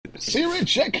Siri,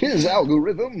 check his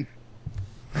algorithm.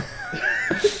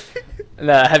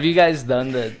 No, have you guys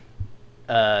done the?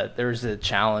 There was a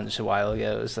challenge a while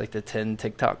ago. It was like the 10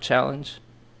 TikTok challenge,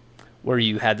 where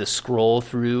you had to scroll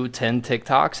through 10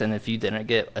 TikToks, and if you didn't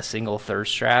get a single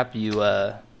thirst trap, you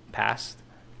passed.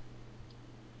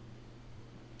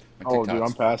 Oh, dude,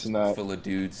 I'm passing that. Full of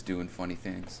dudes doing funny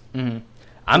things. Mm-hmm.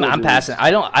 I'm passing. I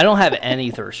don't have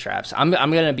any thirst traps. I'm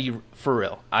gonna be for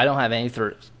real. I don't have any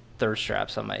thirst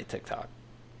traps on my TikTok.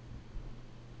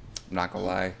 I'm not gonna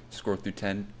lie. Scroll through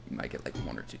 10, you might get like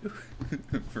 1 or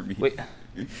 2. For me, Wait.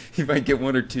 You might get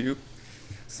 1 or 2.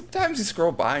 Sometimes you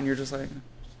scroll by and you're just like,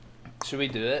 Should we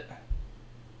do it?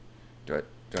 do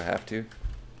I have to?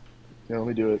 Yeah, let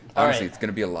me do it. Honestly, right. it's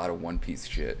gonna be a lot of One Piece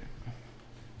shit.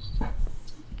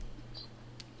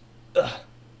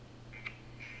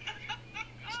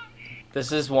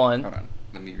 This is one. Hold on,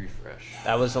 let me refresh.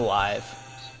 That was alive.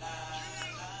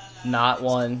 Not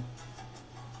one.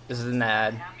 This is an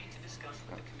ad.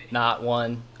 Not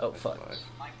one. Oh, fuck.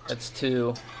 That's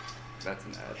 2. That's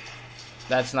an ad.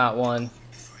 That's not 1.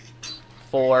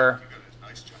 4,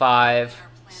 5,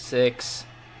 6,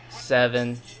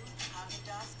 7.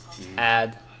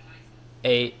 Add.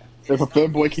 8. If a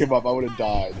fanboy came up, I would have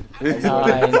died.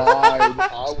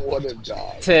 I would have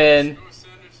died. 10.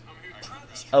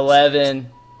 11.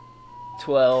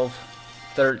 12.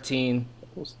 13.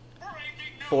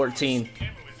 14.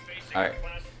 Alright,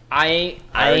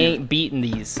 I ain't beating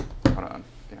these hold on.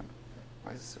 Damn.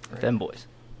 Why is this so bright? femboys.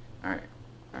 Alright,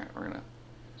 we're gonna.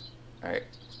 Alright,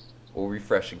 we'll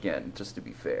refresh again, just to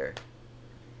be fair.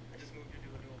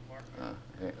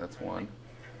 Okay, that's 1.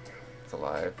 It's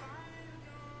alive.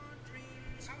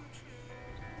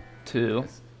 2.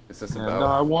 Is this And about?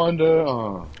 I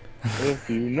wonder if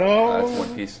you know. That's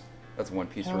One Piece. That's One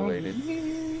Piece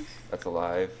related. That's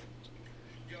alive.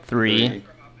 3.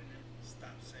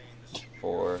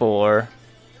 4. 4.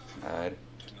 Add.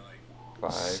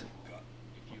 5.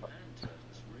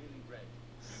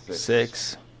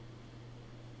 6.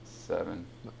 7.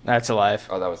 That's alive.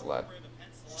 Oh, that was alive.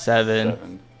 7.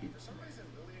 7.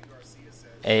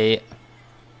 8.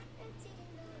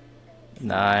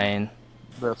 9.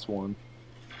 That's one.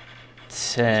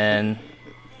 10.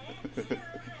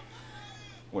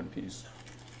 One Piece.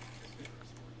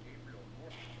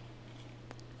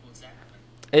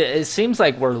 It seems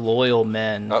like we're loyal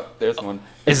men. Oh, there's one.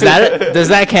 Is that does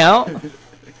that count?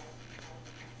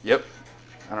 Yep.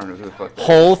 I don't know who the fuck that is.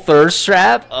 Whole thirst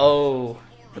trap? Oh.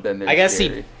 But then there's I guess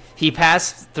Gary. he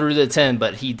passed through the 10,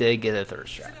 but he did get a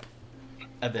thirst trap. It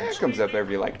Eventually. comes up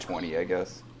every like 20, I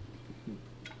guess.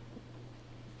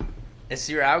 It's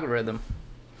your algorithm.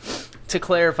 To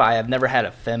clarify, I've never had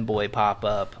a femboy pop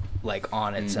up like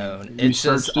on its own. You It's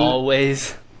just searched it?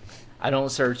 always. I don't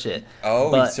search it. Oh,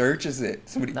 but, he searches it.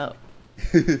 Somebody. No.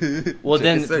 Well, Check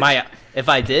then his search. if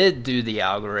I did do the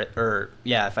algorithm, or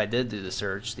yeah, if I did do the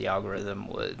search, the algorithm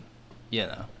would, you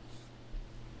know.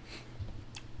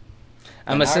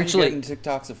 I'm And essentially. How are you getting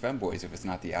TikToks of femboys if it's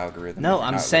not the algorithm? No, if you're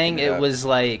I'm not saying looking it up?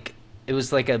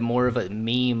 was like a more of a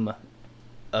meme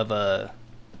of a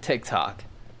TikTok.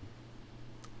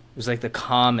 It was like the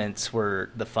comments were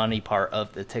the funny part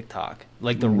of the TikTok.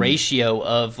 Like the ratio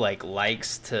of like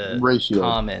likes to Ratio.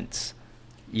 comments.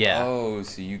 Yeah. Oh,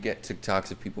 so you get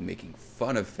TikToks of people making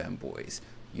fun of femboys.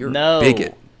 You're No. a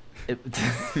bigot. It,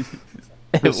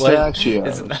 it was.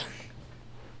 Pistachios. It's not,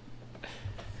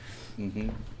 Mm-hmm.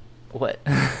 what?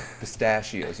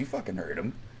 Pistachios. You fucking heard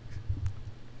them.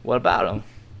 What about them?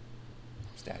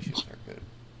 Pistachios are good.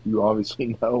 You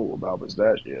obviously know about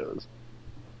pistachios.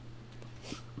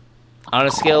 On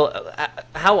a scale,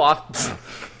 how often?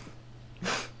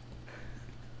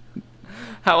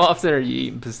 How often are you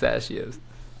eating pistachios?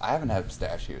 I haven't had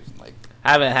pistachios in like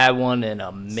I haven't had one in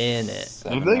a minute.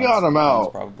 7 If they got months, 'em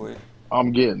out- probably.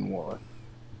 I'm getting one.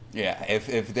 Yeah,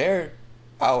 if they're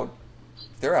out,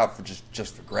 if they're out for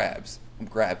just for grabs. I'm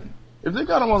grabbing. If they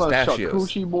got them on a Pistachios.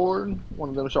 charcuterie board, one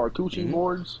of them charcuterie Mhm.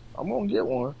 boards, I'm gonna get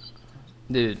one.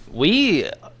 Dude, we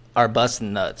are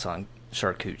busting nuts on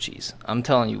charcuteries. I'm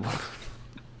telling you.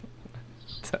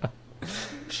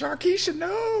 Sharkeisha,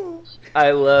 no.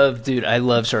 I love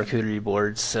charcuterie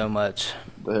boards so much.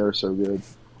 The hair is so good.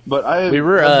 But I We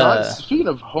were, speaking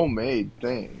of homemade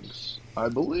things, I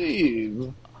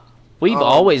believe, We've Um,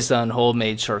 always done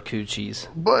homemade charcuteries.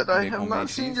 but I Make have homemade not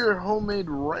seen cheese? your homemade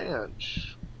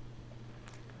ranch.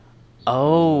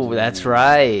 Oh, that's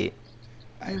right.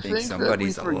 I You think think that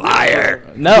somebody's we a forget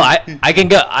liar. No,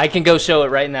 I can go show it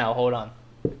right now. Hold on.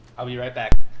 I'll be right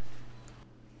back.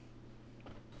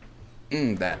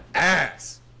 That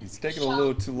ass. It's taking a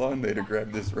little too long there to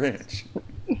grab this ranch.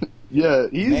 Yeah,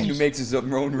 The man who he's makes his own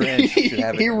ranch should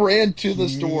have he it. ran to the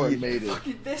store and made it.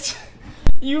 Fucking bitch.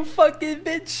 You fucking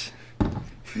bitch.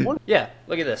 What? Yeah,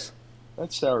 look at this.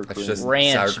 That's sour That's cream. just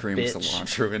Ranch, sour cream bitch. with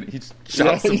cilantro, and he just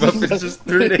chops Yeah, them up and just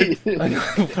threw it in.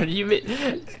 What do you mean?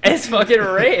 It's fucking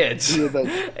ranch. Yeah,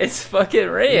 that- It's fucking Yeah,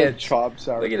 ranch. chopped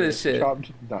sour Look at cream. this shit.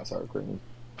 Chopped, not sour cream.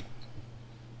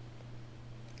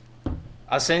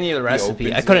 I'll send you the He recipe.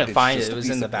 opens I couldn't it's find just it. a It was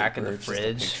piece in the of back of paper, the it's just a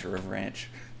fridge. picture of ranch.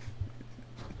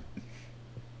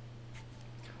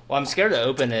 Well, I'm scared to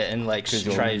open it and like 'Cause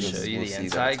try to you'll- show you we'll the see that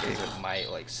inside it's because fake. it might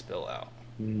like spill out.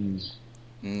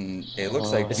 It looks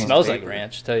like It piece of smells like paper.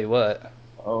 ranch. Tell you what.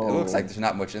 Oh, It looks like there's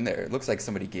not much in there. It looks like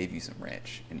somebody gave you some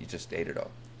ranch and you just ate it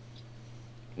all.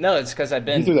 No, it's because I've you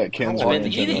been threw that Ken's I've been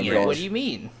ranch in eating there. it. What do you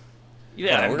mean?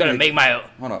 Yeah, Hold on, I'm we're gonna gonna- make my own.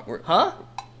 Hold on, we're Huh?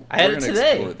 I had we're it gonna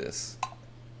today. explore this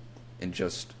in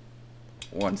just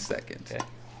 1 second. Okay.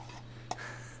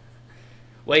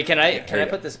 Wait, can I hurry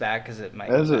put up. this back because it might.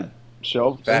 It has go a bad.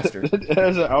 shelf. Faster. It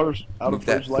has an outer Move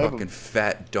that fridge life. fucking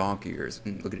fat donkey of yours.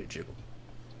 Look at it jiggle.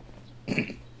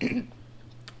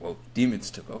 Well, demons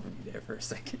took over me there for a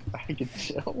second. I can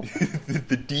tell.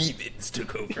 The demons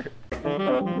took over.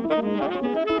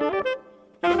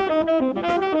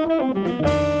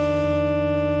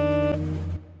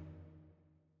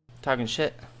 Talking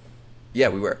shit. Yeah,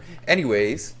 we were.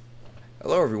 Anyways,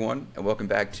 hello everyone, and welcome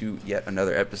back to yet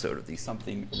another episode of the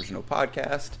Something Original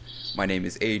Podcast. My name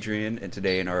is Adrian, and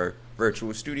today in our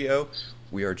virtual studio,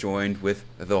 we are joined with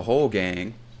the whole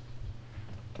gang.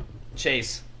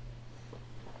 Chase.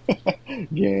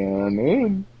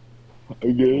 Gannon.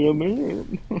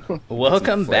 Gannon.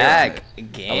 Welcome Flair on back it.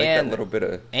 again. I like that little bit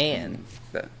of and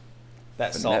that.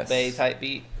 that finesse. Salt Bay type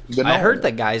beat. The I heard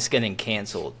novel. the guy's getting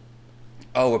canceled.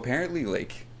 Oh, apparently,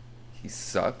 like he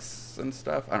sucks and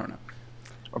stuff. I don't know.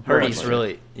 Heard much he's like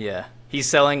really He's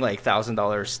selling like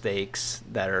 $1,000 steaks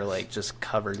that are like just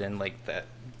covered in like that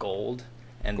gold,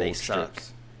 and they Gold suck.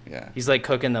 strips. Yeah. He's like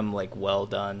cooking them like well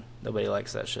done. Nobody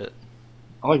likes that shit.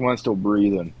 I like mine still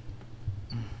breathing.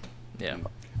 Yeah.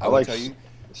 I I will like tell you,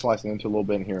 slicing into a little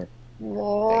bit in here. the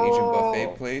Asian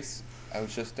buffet place I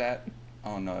was just at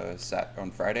on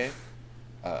on Friday,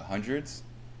 Hundreds.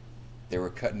 They were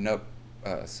cutting up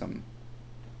some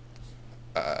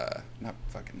not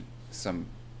fucking some.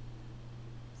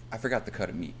 I forgot the cut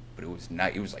of meat, but it was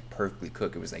nice. It was like perfectly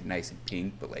cooked. It was like nice and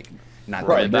pink, but like not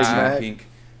Right, that Big like, Mac. pink.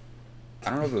 I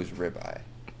don't know if it was ribeye.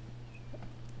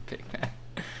 Big Mac.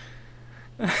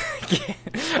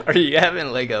 Are you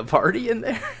having like a party in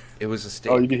there? It was a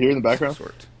steak. Oh, you can hear in the background?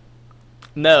 Sort.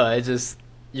 No,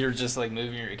 you're just like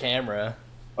moving your camera.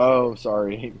 Oh,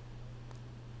 sorry.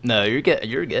 No, you're good.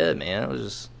 You're good, man. It was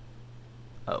just.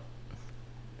 Oh.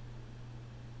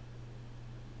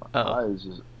 My Oh. eyes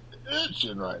just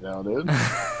itching right now, dude.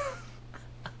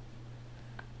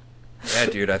 Yeah,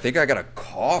 dude. I think I got a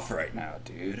cough right now,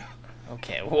 dude.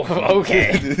 Okay.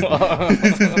 Okay.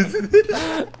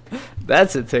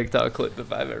 That's a TikTok clip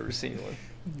if I've ever seen one.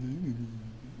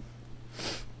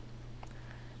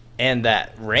 And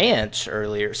that ranch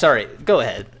earlier. Sorry, go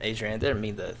ahead, Adrian. I didn't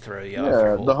mean to throw you off. Yeah,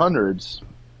 Your the hundreds.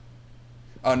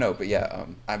 Oh no, but yeah,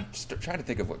 I'm trying to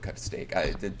think of what cut of steak.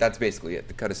 That's basically it.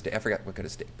 The cut of steak. I forgot what cut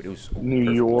of steak, but it was New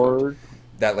perfectly York. cooked.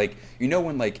 That like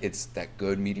when like it's that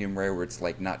good medium rare where it's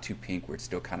like not too pink, where it's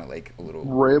still kind of like a little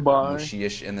Ribeye.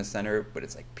 mushy-ish in the center, but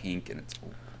it's like pink and it's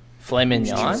Filet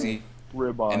mignon. juicy.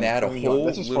 Ribeye. And they had a whole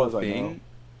That's as far little as I know. thing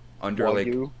under like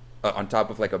Wagyu. on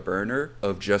top of like a burner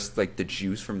of just like the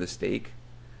juice from the steak,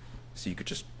 so you could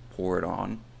just pour it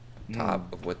on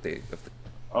top of what they of the.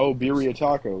 Oh, birria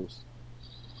tacos.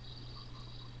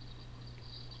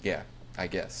 Yeah, I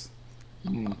guess.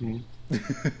 Mm-hmm.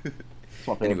 It's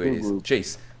my favorite food Anyways, group.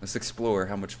 Chase, let's explore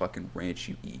how much fucking ranch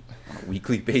you eat on a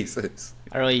weekly basis.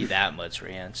 I don't eat that much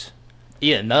ranch.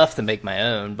 Eat enough to make my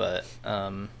own, but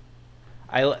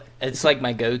it's like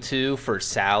my go-to for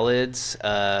salads.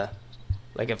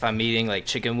 Like if I'm eating like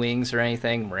chicken wings or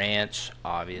anything, ranch,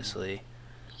 obviously.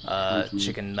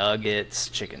 Chicken nuggets,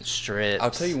 chicken strips.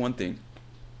 I'll tell you one thing,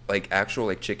 like actual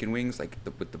like chicken wings, like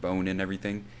with the bone and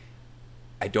everything.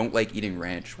 I don't like eating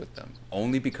ranch with them,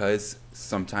 only because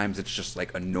sometimes it's just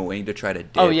like annoying to try to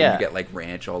dip. Oh, yeah. And you get like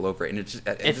ranch all over it, and it's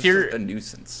just you're- just a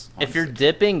nuisance. If you're honestly.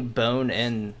 dipping bone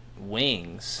in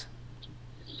wings,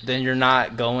 then you're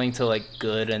not going to like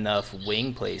good enough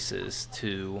wing places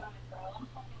to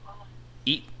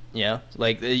eat. You know,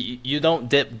 like you don't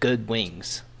dip good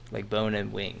wings, like bone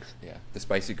in wings. Yeah, the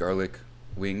spicy garlic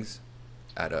wings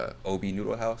at a Obi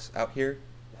Noodle House out here.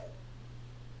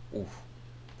 Ooh,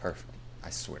 perfect. I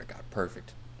swear to God,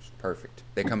 perfect. Just perfect.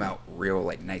 They come out real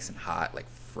like nice and hot, like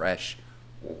fresh.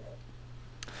 Ooh.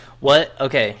 What?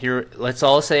 Okay, here. Let's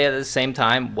all say at the same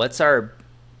time. What's our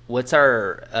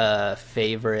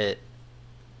favorite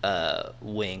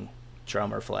wing,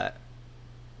 drum or flat?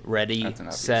 Ready,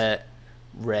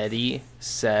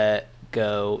 set,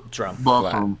 go, drum.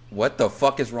 Flat. Buffum. What the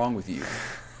fuck is wrong with you?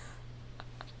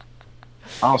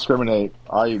 I don't discriminate.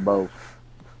 I eat both.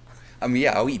 I mean,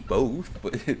 yeah, I'll eat both,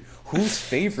 but whose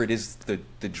favorite is the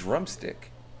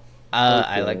drumstick?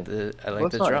 I like Okay.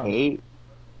 the Not drum. hate,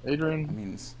 I Adrian.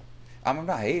 mean, I'm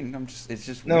not hating. It's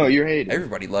just No, weird. you're hating.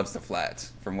 Everybody loves the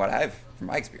flats. From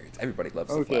my experience, everybody loves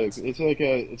the Okay, flats.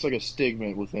 it's like a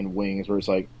stigma within wings where it's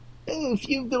like, oh, if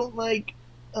you don't like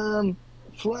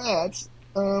flats,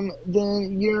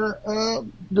 then you're a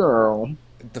girl.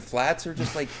 The flats are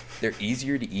just like they're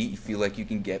easier to eat. You feel like you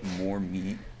can get more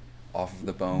meat off of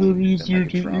the bone They're than easier like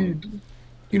a to drum. eat.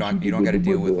 You don't got to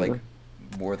deal with like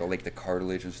more of the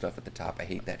cartilage and stuff at the top. I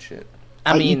hate that shit.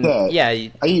 I I mean, eat that. yeah,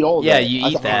 I eat all yeah, that. you I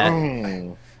eat that.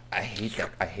 I hate that.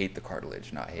 I hate the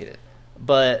cartilage. No, I hate it.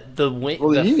 But the wing, Well,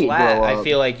 the you need to flat, grow I up.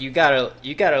 feel like you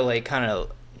gotta like kind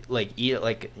of like eat it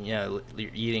like you're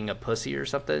eating a pussy or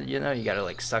something. You gotta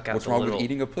like suck out What's the wrong little. with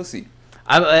eating a pussy?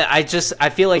 I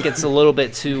feel like it's a little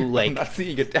bit too I'm like. not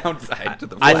seeing a downside to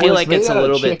the. I flat. feel Well, like it's it's a made out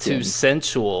of little bit too chicken.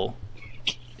 sensual.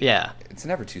 Yeah. It's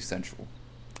never too sensual.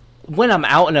 When I'm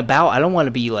out and about, I don't want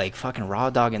to be like fucking raw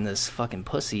dogging this fucking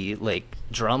pussy like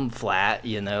drum flat.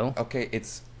 Okay,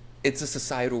 it's a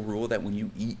societal rule that when you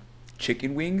eat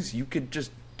chicken wings, you could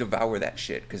just devour that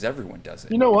shit because everyone does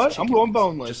it. You know It's what? I'm chicken going wings.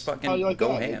 boneless. Just How fucking you like go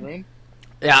that, ham. Adrian?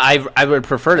 Yeah, I would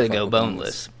prefer to Fuck go with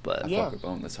boneless, I but Yeah. fuck with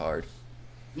boneless hard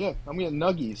Yeah, I'm getting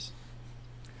nuggies.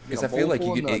 because Yeah, I feel like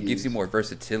bowl full of it gives you nuggies. more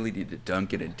versatility to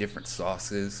dunk it in different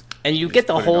sauces. and you Just get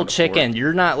the put it whole on the chicken. fork.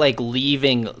 You're not like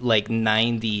leaving like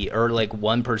 90 or like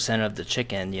 1% of the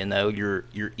chicken.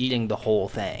 You're eating the whole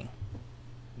thing.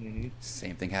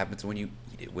 Same thing happens when you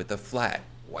eat it with a flat.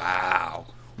 Wow.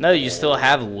 No, you still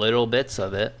have little bits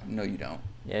of it. No, you don't.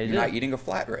 Yeah, you You're do. not eating a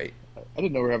flat right. I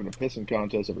didn't know we were having a pissing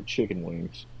contest over chicken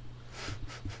wings.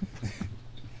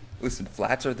 Listen,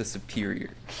 flats are the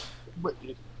superior. But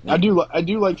I do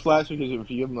like flats because if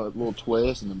you give them a little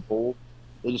twist and then pull,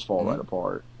 they just fall right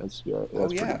apart. That's good.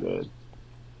 That's yeah. pretty good.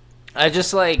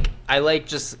 I like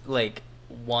just like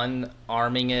one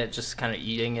arming it, just kind of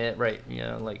eating it, right?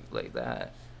 Like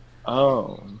that.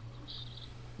 Oh,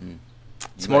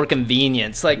 It's You more like-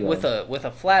 convenience. Like Yeah. with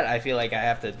a flat, I feel like I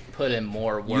have to put in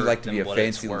more work. You like to be than a what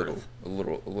fancy it's worth.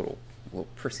 little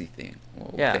prissy thing. A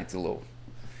little Yeah. fancy little.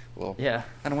 Yeah.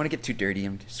 I don't want to get too dirty. I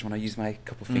just want to use my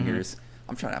couple fingers.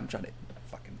 I'm trying to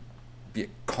fucking be a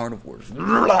carnivore. You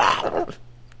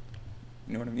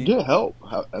know what I mean? get help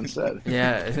instead.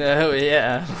 Yeah. No.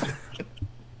 Yeah.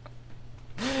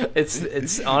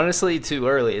 It's honestly too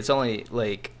early. It's only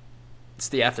like it's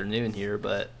the afternoon here,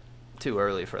 but too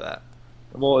early for that.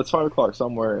 Well, it's 5 o'clock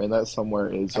somewhere, and that somewhere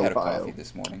is I had a Ohio. coffee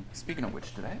this morning. Speaking of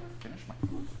which, did I ever finish my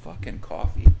fucking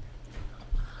coffee?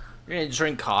 You're gonna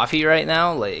drink coffee right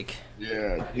now, like.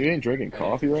 Yeah, you ain't drinking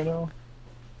coffee right now.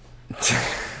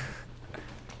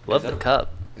 Love Is that the a-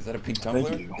 cup. Is that a pink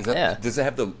tumbler? you. Is that, Yeah. Does it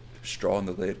have the straw on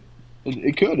the lid?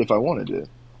 It could if I wanted to,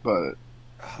 but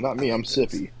not me. I I'm like those.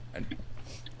 sippy.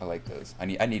 I like those. I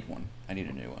need one. I need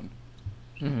a new one.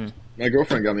 Hmm. My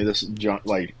girlfriend got me this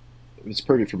like it's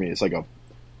perfect for me. It's like a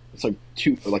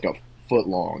foot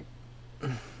long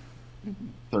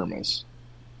thermos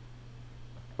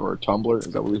or a tumbler. Is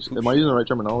that what am I using the right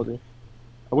terminology?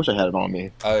 I wish I had it on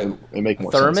me. It make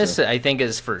more Thermos, sense. I think,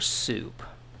 is for soup.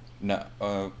 No.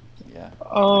 Yeah.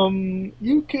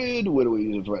 You could whittle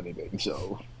it for anything.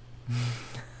 So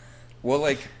Well,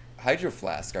 like Hydro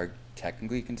Flask are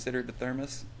technically considered a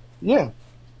thermos, yeah,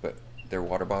 but they're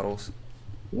water bottles.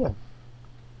 yeah.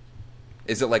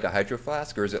 Is it like a Hydro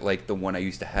Flask, or is it like the one I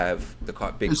used to have, the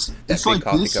big It's big like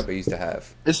coffee this. cup I used to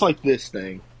have? It's like this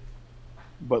thing,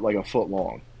 but like a foot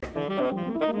long.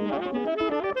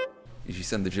 Did you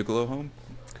send the gigolo home?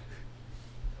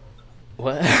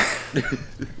 What?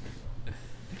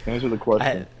 Answer the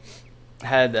question. I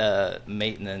had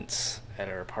maintenance at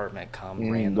our apartment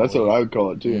come randomly. That's what I would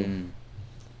call it too. Mm.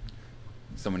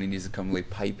 Somebody needs to come lay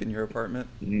pipe in your apartment.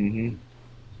 Mm-hmm.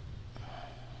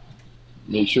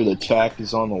 Make sure the tack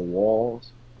is on the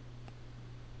walls.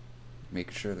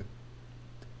 Making sure the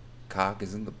cock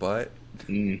is in the butt.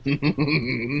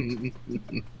 Mhm.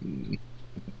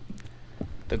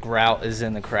 The grout is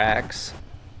in the cracks.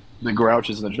 The grouch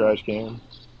is in the trash can.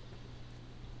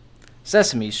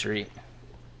 Sesame Street.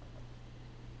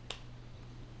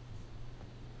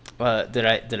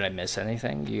 Did I miss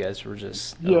anything? You guys were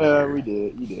just Yeah, over we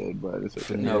here did. You did, but it's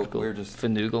okay. No, finoogle- we're just-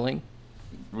 finoogling.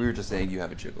 We were just saying you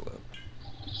have a gigolo.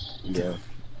 Yeah.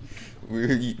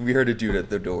 we heard a dude at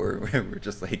the door. We're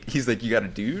just like, he's like, "You got a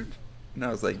dude?" And I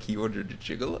was like, "He ordered a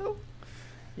gigolo."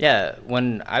 Yeah,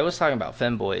 when I was talking about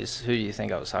femboys, who do you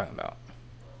think I was talking about?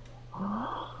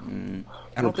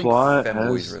 I don't think plot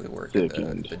femboys has really work thickened.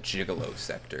 in the gigolo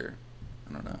sector.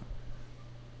 I don't know.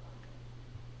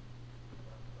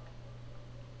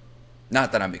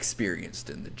 Not that I'm experienced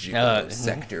in the gigolo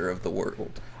sector of the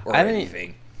world or I haven't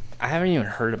anything. I haven't even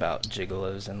heard about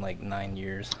gigolos in like 9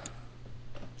 years.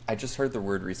 I just heard the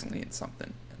word recently in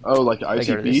something. Oh, like Like,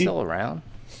 are they ICP? still around?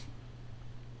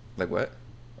 Like what?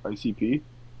 ICP?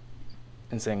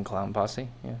 Insane Clown Posse?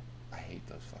 Yeah. I hate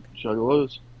those fucking.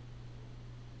 Juggalos?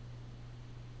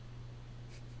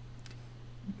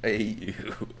 I hate you.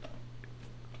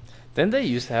 Didn't they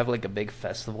used to have like a big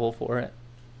festival for it?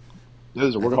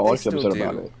 There's a I think Workaholics they still episode do.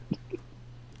 about it.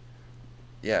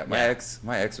 Yeah, my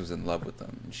Yeah. ex was in love with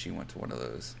them, and she went to one of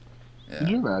those. Could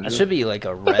you Yeah. imagine? That should be like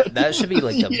a red. That should be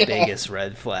like the Yeah. biggest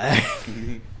red flag.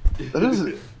 That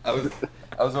is I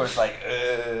was always like,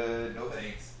 no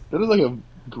thanks. that is like a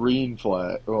green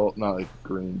flag. Well, not like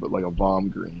green, but like a bomb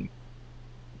green.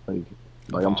 Like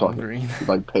I'm Bomb talking green.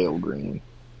 like pale green.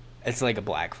 It's like a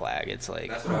black flag. It's like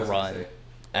That's what I was gonna run say.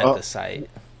 at Oh. the site.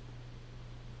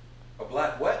 A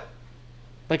black what?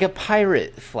 Like a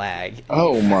pirate flag.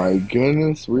 Oh my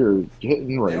goodness, we're getting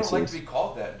They don't like to racist. be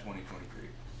called that in 2023.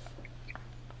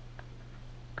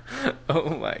 Oh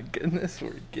my goodness,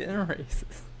 we're getting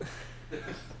racist.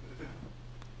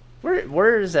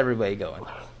 Where is everybody going?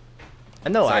 I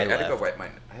know Sorry, I I had to go left. wipe my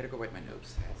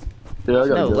nose. Yeah, I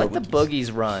gotta No, go. let the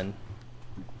boogies run.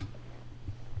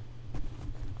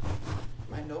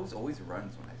 My nose always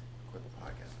runs when I quit the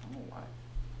podcast. I don't know why.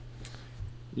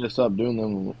 Yeah, stop doing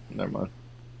them. Never mind.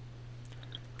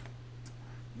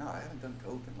 No, I haven't done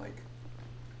coke in like.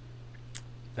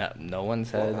 No one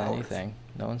said 12 hours. anything.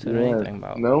 No one said Yeah, anything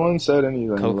about no one said anything.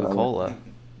 about it. Coca-Cola.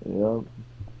 Yeah,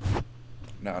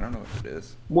 No, I don't know what it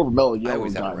is. more of a mellow I yellow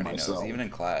always have guy a runny myself. nose, even in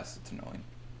class. It's annoying.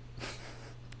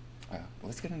 Well,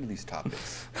 let's get into these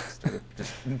topics instead of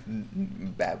just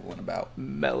babbling about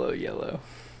Mellow yellow.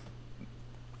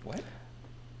 what.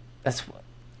 That's what.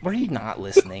 Were you not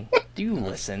listening? Do you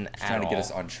listen Just at trying to all? get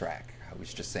us on track. I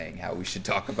was just saying how we should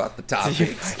talk about the Do you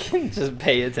topics. fucking just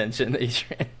pay attention,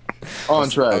 Adrian? On I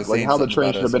track, was like saying how the something train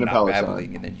about should have us been in not babbling,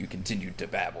 Palestine. and then you continued to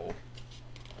babble.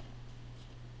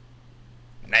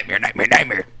 Nightmare, nightmare,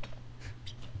 nightmare.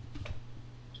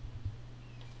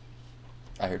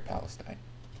 I heard Palestine.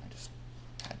 I just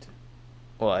had to.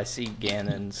 Well, I see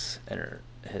Gannon's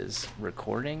his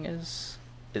recording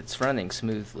it's running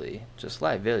smoothly. Just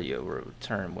live video will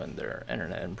return when their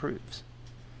internet improves.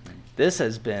 This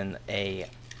has been a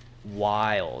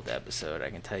wild episode, I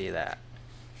can tell you that.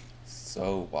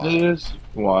 So It wild. is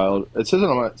wild. It says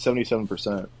I'm at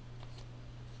 77%.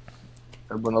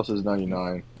 Everyone else is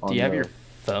 99. Do you have your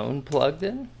phone plugged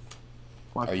in?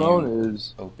 My Are phone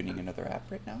is. Opening another app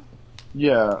right now?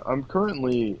 Yeah, I'm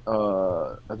currently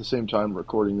at the same time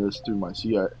recording this through my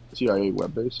CIA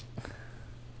web base.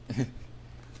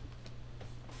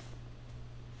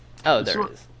 Oh, there So-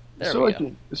 it is. There so we I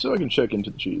go. can check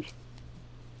into the chief.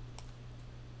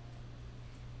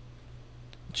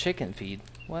 Chicken feed.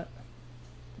 What?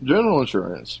 General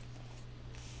insurance.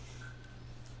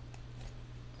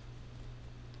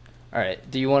 All right.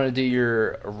 Do you want to do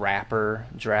your rapper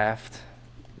draft?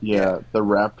 Yeah, the 'Cause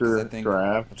Raptor I think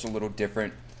draft. it's a little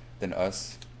different than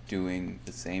us doing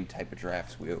the same type of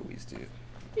drafts we always do.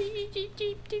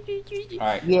 All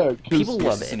right. Yeah, People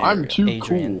because love it. I'm too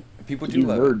Adrian. cool People to do do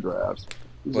love nerd it, drafts.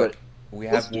 It's but like, we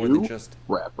let's have more than do just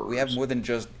rappers. we have more than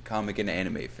just comic and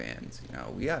anime fans. You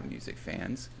know, we have music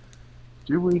fans.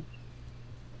 Do we?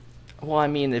 Well, I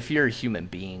mean, if you're a human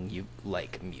being, you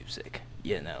like music,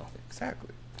 you know. Exactly.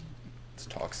 Let's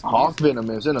talk some Hawk music. Venom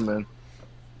is Cinnamon.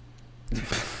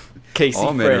 Casey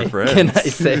All men are Frey. Can I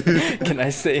friends. say? Can I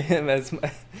say him as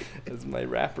my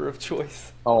rapper of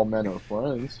choice? All men are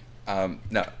friends.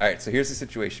 No. All right. So here's the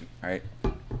situation. All right.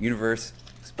 Universe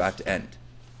is about to end.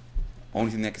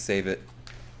 Only thing that can save it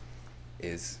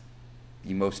is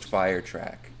the most fire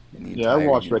track in the Yeah, I entire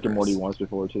watched Rick and universe. Morty once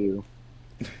before too.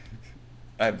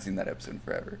 I haven't seen that episode in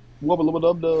forever. Wubba lubba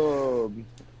dub dub.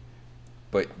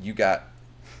 But you got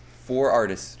 4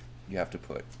 artists you have to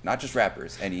put, not just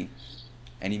rappers, any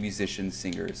musicians,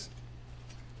 singers.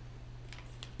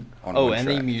 On Oh, one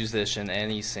any track. musician,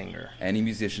 any singer. Any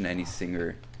musician, any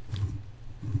singer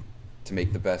to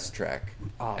make the best track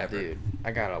Oh, ever. dude,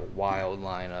 I got a wild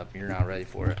lineup. You're not ready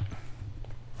for it.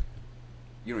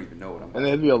 You don't even know what I'm. And they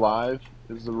have to be alive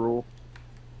is the rule.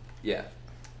 Yeah,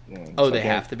 Yeah, Oh, so they I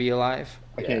can't- have to be alive?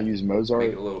 I can't Yeah. use make Mozart.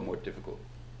 it a little more difficult.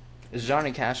 Is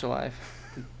Johnny Cash alive?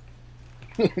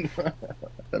 That'd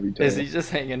be Is terrible. he just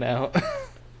hanging out?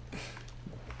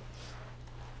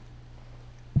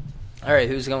 All right,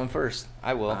 who's going first?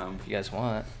 I will, if you guys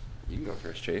want. You can go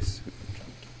first, Chase.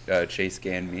 Chase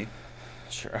scanned me.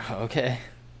 Sure. Okay.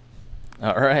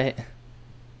 All right.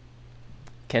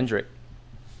 Kendrick.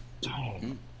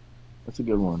 Dang. That's a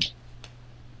good one.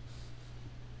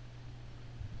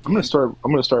 I'm gonna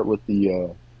start with the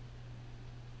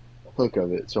hook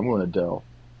of it. So I'm going Adele.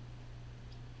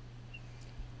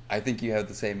 I think you have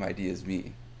the same idea as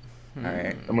me. All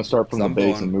right. I'm gonna start from So the I'm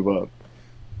bass going- and move up.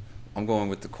 I'm going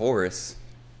with the chorus,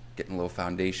 getting a little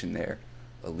foundation there.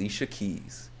 Alicia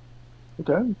Keys.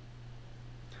 Okay.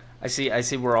 I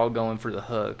see. We're all going for the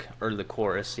hook or the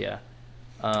chorus. Yeah.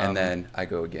 And then I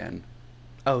go again.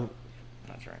 Oh,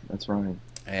 that's right. That's right.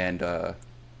 And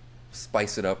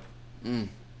spice it up.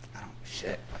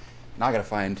 Shit. Now I gotta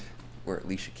find where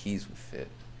Alicia Keys would fit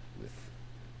with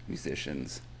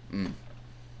musicians.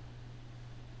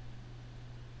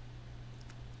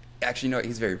 Actually, you know what?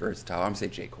 He's very versatile. I'm gonna say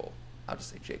J. Cole. I'll just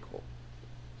say J. Cole.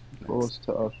 Well, it's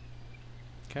tough.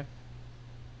 Okay.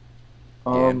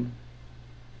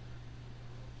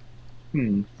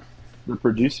 The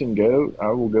producing goat. I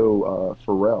will go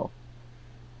Pharrell.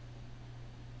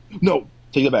 No,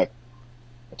 take that back.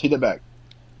 Take that back.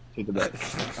 Take that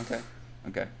back.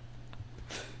 Okay.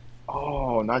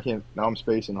 Oh, now I can't. Now I'm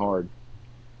spacing hard.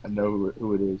 I know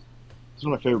who it is. He's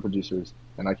one of my favorite producers,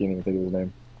 and I can't even think of his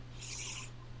name.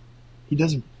 He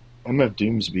does MF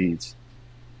Doom's beats.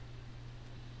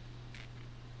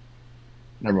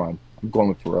 Never mind. I'm going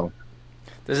with Pharrell.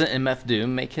 Doesn't MF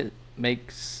Doom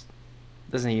makes?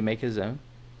 Doesn't he make his own?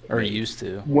 Or used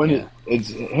to? When Yeah. it's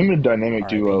him and Dynamic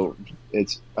R.I.P. Duo,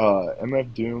 it's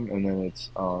MF Doom, and then it's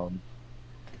I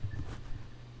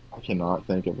cannot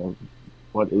think of him.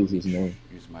 What is his name?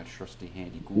 Use my trusty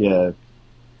handy Google. Yeah,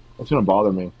 that's gonna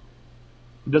bother me.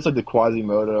 He does like the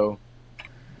Quasimodo,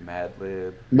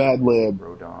 Madlib. Madlib,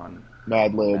 Rodon.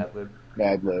 Madlib, Madlib.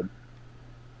 Madlib,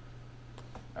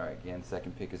 All right, again,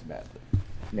 second pick is Madlib.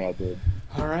 Madlib.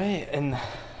 All right, and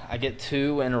I get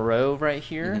two in a row right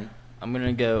here. Mhm. I'm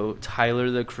gonna go Tyler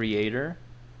the Creator,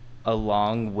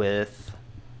 along with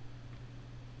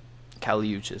Kali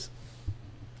Uchis.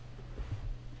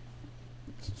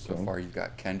 So Okay. far, you've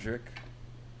got Kendrick,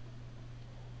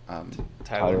 Tyler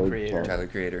Tyler, the Creator. Tyler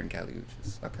Creator, and Kali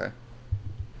Uchis. Okay.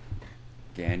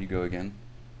 Gan, you go again.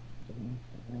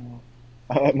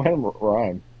 Mine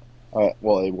rhyme.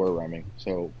 Well, they were rhyming.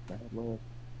 So Madlib.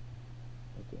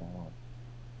 Okay,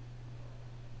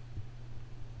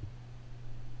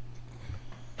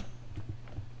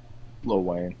 Lil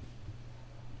Wayne.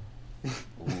 Ooh,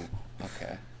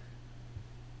 okay.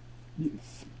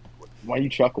 Why you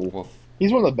chuckle? Well,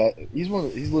 He's one of the best. He's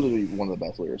literally one of the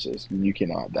best lyricists. You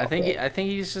cannot doubt that. I think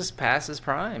he's just past his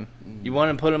prime. Mm. You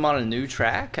want to put him on a new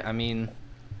track? I mean,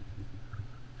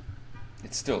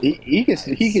 it's still. He could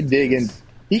dig in.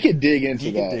 He could dig into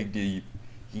He that. could dig deep.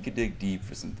 He could dig deep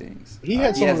for some things. He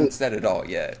had some of hasn't the- said it all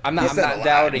yet. I'm He not said a lot.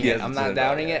 doubting He it. hasn't I'm said not all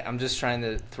doubting yet. it. I'm just trying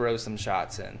to throw some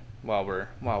shots in while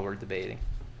we're debating.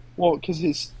 Well,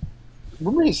 because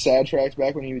remember his sad tracks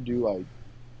back when he would do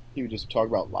he would just talk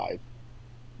about life.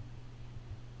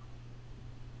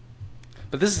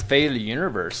 But this is Fate of the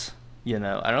Universe. You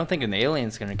know, I don't think an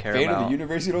alien's gonna care Fate about. of the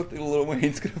Universe. You don't think Lil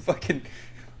Wayne's gonna fucking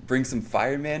bring some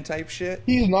fireman type shit?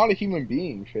 He's not a human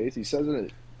being, Chase. He says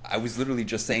it. I was literally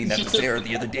just saying that to Sarah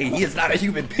the other day. He is not a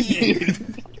human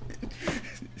being.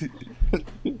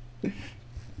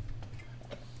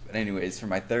 But anyways, for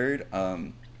my third,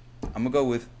 I'm gonna go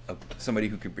with somebody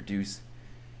who could produce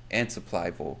and supply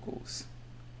vocals.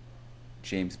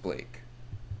 James Blake.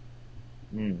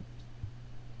 Mm.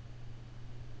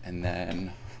 And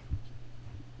then,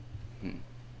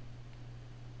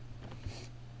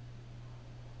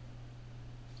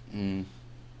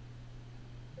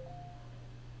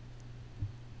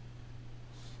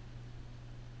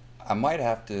 I might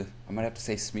have to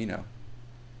say Smino.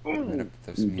 I might have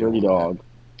to throw You Smino dirty on that. dog.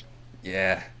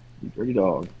 Yeah, You dirty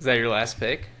dog. Is that your last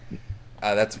pick?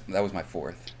 that was my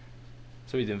fourth.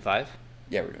 So we doing 5?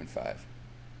 Yeah, we're doing 5.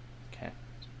 Okay.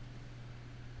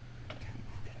 Damn,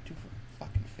 who can I do for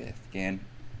fucking fifth? Gan,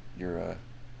 you're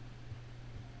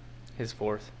His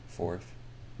 4th. fourth.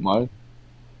 Mine.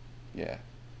 Yeah.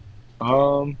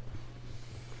 I'm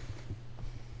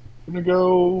gonna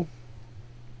go.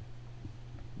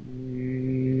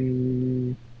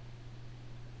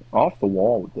 Off the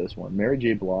wall with this one. Mary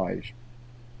J. Blige.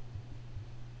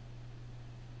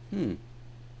 Mm-hmm.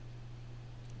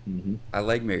 I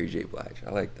like Mary J. Blige. I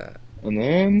like that. And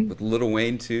then, With Lil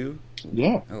Wayne too.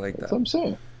 yeah, I like that's that. what I'm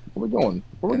saying. Where we going?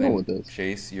 Where we And going then with this?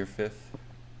 Chase, your fifth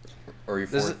or your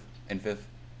This fourth, and fifth.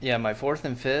 Yeah, my fourth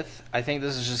and fifth. I think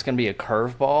this is just gonna be a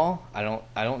curveball. I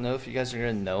don't know if you guys are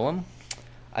gonna know him.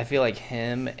 I feel like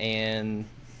him and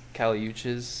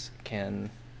Caliuches can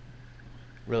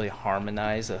really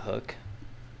harmonize a hook.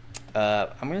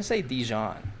 I'm gonna say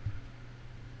Dijon.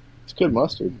 It's good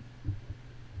mustard.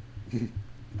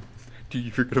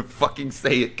 Dude, you're gonna fucking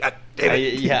say it. God damn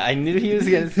it. Yeah, I knew he was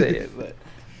gonna say it, but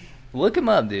look him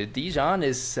up, dude. Dijon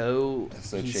is so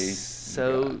he's chase.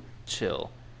 so Yeah.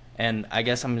 chill, and I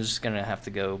guess I'm just gonna have to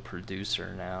go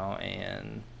producer now,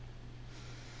 and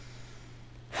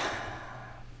I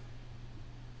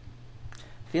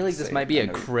feel like this Say might it. be I a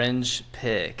know- cringe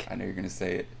pick. I know you're gonna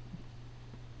say it.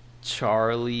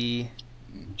 Charlie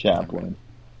Chaplin.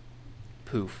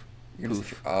 Poof. You're gonna Poof.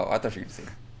 say, oh, I thought you were gonna say.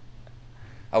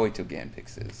 I'll wait till Gan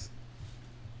picks his.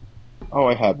 Oh,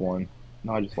 I had one.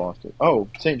 No, I just lost it. Oh,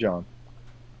 St. John.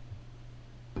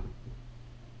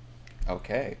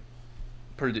 Okay.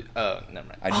 Oh, never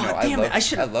mind. I Oh, know. damn it, I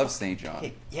should've love St. John.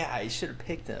 picked- Yeah, I should have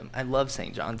picked him. I love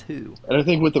St. John too. And I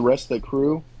think with the rest of the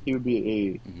crew, he would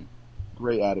be a Mhm.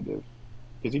 great additive.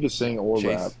 Because he could sing or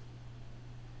Chase. rap.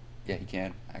 Yeah, he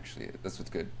can actually. That's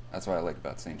what's good. That's what I like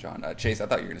about St. John. Chase, I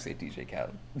thought you were gonna say DJ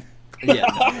Khaled. Yeah.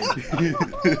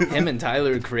 Him and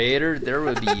Tyler, the Creator, there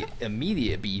would be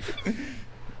immediate beef.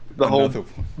 The whole, Another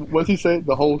one. what's he say?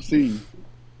 The whole sea.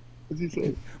 What's he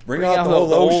say? Bring out the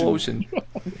whole ocean.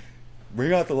 ocean.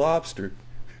 Bring out the lobster.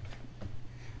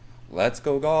 Let's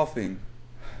go golfing.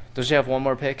 Does she have one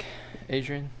more pick,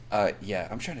 Adrian? Yeah,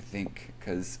 I'm trying to think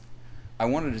because I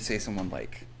wanted to say someone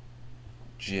like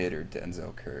Jid or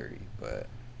Denzel Curry, but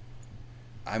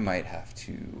I might have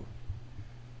to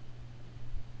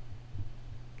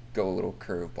go a little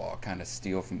curveball, kind of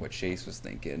steal from what Chase was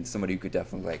thinking. Somebody who could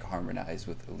definitely like harmonize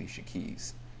with Alicia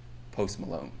Keys, Post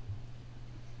Malone.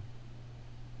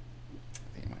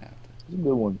 I think I might have to. It's a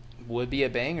good one. Would be a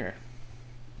banger.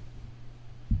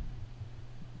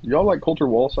 Y'all like Coulter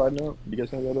Wall, side note? Do you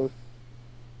guys know who that is?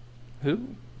 Who?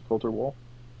 Coulter Wall?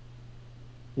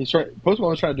 Post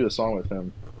Malone's trying to do a song with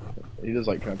him. He does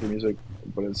like country music,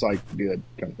 but it's like good.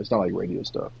 It's not like radio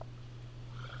stuff.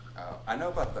 I know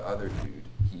about the other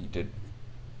dude.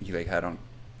 He like had on,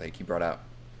 like he brought out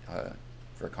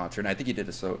for a concert. And I think he did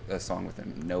a song with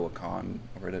him, Noah Khan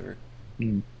or whatever.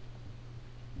 Mm.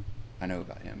 I know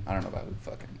about him. I don't know about who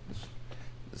fucking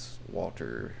this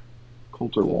Walter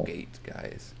Coulter Wall. Colgate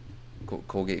guy is.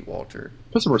 Colgate Walter.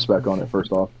 Put some respect on it,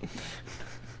 first off.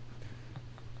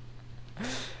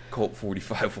 Colt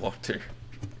 45 Walter.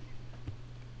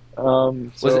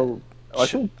 So I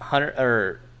think Hunter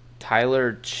or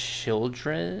Tyler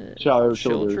Children? Tyler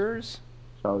Childers?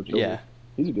 Tyler Childers. Yeah.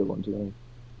 He's a good one too.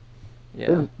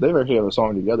 Yeah. They've actually have a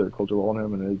song together, Coulter Wall and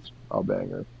him, and it's a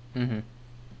banger. Mm-hmm.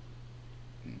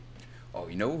 Oh,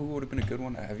 you know who would have been a good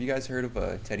one? Have you guys heard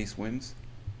of Teddy Swims?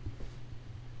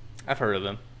 I've heard of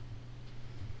him.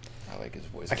 I like his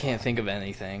voice. I can't think of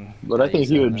anything. But that I think he's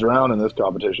he in would there. drown in this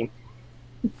competition.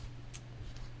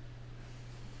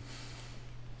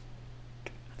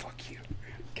 Fuck you.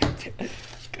 God damn it.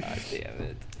 God damn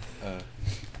it.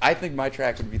 I think my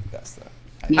track would be the best though.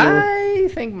 Yeah. I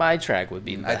think my track would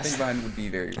be the I best. think mine would be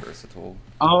very versatile.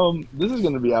 This is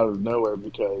going to be out of nowhere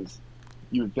because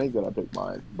you would think that I picked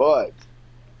mine, but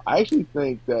I actually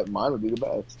think that mine would be the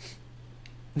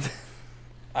best.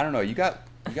 I don't know. You got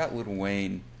Lil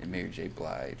Wayne and Mary J.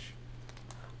 Blige.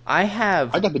 I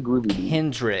have I got the groovy beat.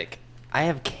 Kendrick. I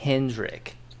have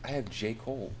Kendrick. I have J.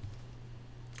 Cole,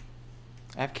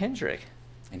 I have Kendrick.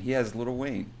 and he has Lil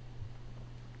Wayne.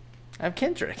 I have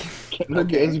Kendrick. Kendrick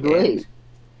Okay, is great, and-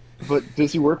 but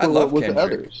does he work I love with the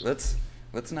Kendrick. others?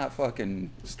 Let's not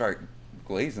fucking start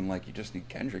glazing like you just need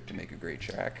Kendrick to make a great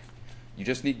track. You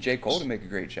just need J. Cole to make a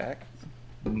great track.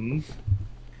 Mm-hmm.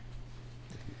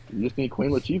 You just need Queen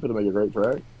Latifah to make a great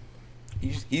track.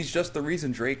 He's just the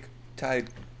reason Drake tied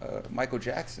Michael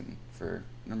Jackson for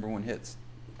 #1 hits.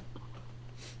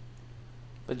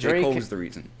 But J. Cole Drake, was the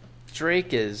reason.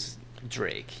 Drake is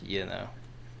Drake, you know.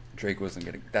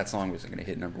 That song wasn't gonna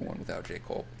hit #1 without J.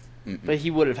 Cole. Mm-mm. But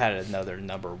he would have had another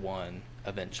 #1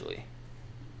 eventually.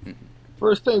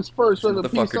 First things first, So the the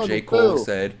peace fucker on J. the Cole pill.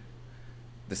 said,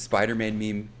 "The Spider-Man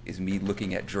meme is me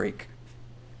looking at Drake.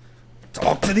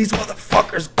 Talk to these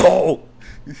motherfuckers, Cole.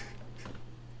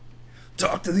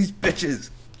 Talk to these bitches."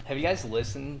 Have you guys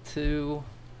listened to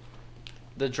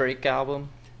the Drake album?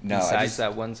 No, Besides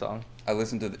that one song? I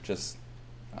listened to just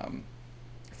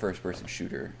First Person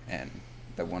Shooter and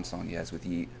that one song he has with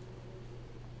Yeet.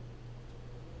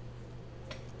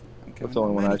 That's the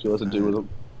only one I actually listened to.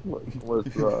 Was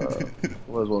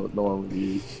the one with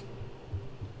you?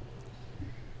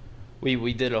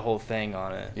 We did a whole thing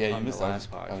on it Yeah, you on the missed. last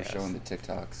I was podcast. showing the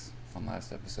TikToks on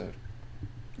last episode.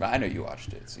 But I know you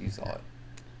watched it, so you saw it.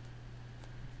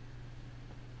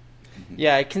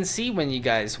 Yeah, I can see when you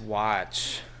guys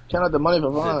watch Count out the money for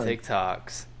the Vine.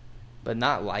 TikToks, but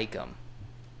not like them.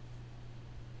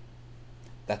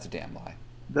 That's a damn lie.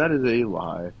 That is a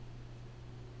lie.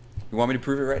 You want me to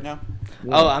prove it right now?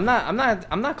 Oh, I'm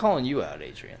not calling you out,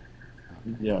 Adrian.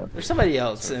 Yeah. There's somebody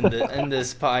else in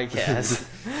this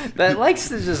podcast that likes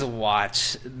to just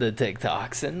watch the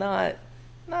TikToks and not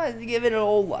give it an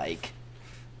old like.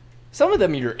 Some of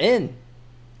them you're in.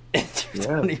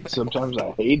 Yeah. Sometimes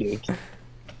I hate it. 'Cause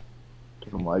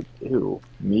I'm like, ew,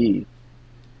 me.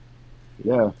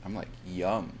 Yeah. I'm like,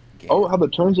 yum. Game. Oh, how the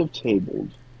turns have tabled.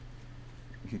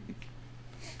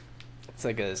 It's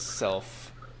like a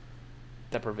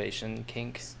self-deprivation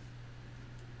kink.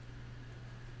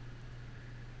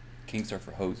 Kinks are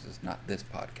for hoses, not this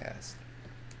podcast.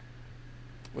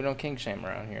 We don't kink shame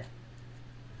around here.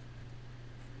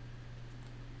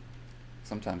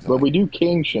 Sometimes But we do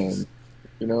king shame,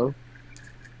 you know?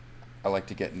 I like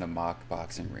to get in a mock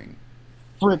boxing ring.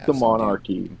 Frick Have the some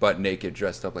monarchy. dude butt naked,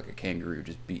 dressed up like a kangaroo,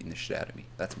 just beating the shit out of me.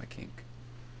 That's my kink.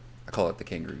 I call it the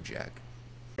kangaroo jack.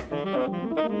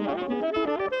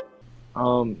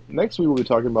 Next week we'll be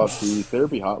talking about the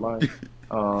therapy hotline.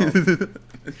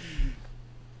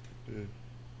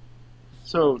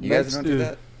 So You next, guys don't do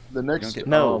that? the next, You don't get-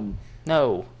 No.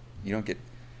 No. You don't get.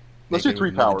 Let's do naked 3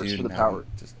 with another powers dude for the and power.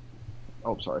 Just...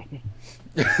 Oh, sorry.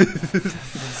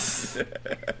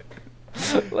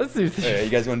 Let's do. Hey, you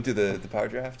guys want to do the power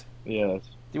draft? Yes, Do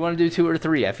you want to do 2 or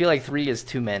 3? I feel like 3 is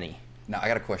too many. Now I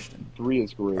got a question. 3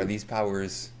 is great. Are these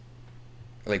powers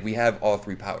like we have all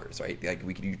 3 powers, right? Like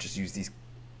we could just use these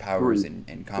powers 3.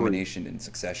 in combination in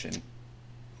succession.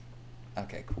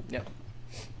 Okay, cool. Yep.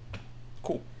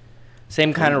 Cool.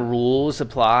 Same kind of rules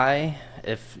apply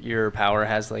if your power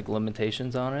has like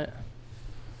limitations on it.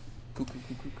 Cool.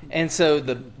 And so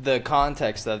the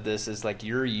context of this is like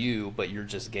you're you, but you're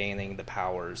just gaining the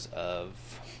powers of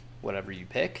whatever you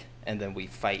pick, and then we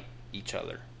fight each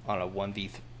other on a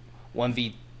 1v1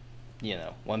 v1.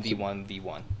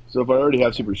 So if I already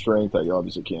have super strength, I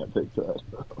obviously can't pick that.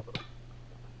 I'm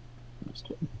just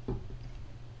kidding. All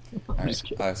I'm just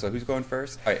kidding. right. So who's going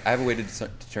first? All right. I have a way to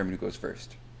determine who goes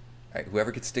first. All right.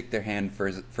 Whoever could stick their hand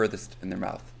furthest in their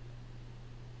mouth.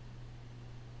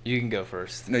 You can go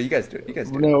first. No, you guys do it. You guys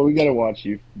do it. No, we gotta watch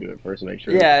you do it first to make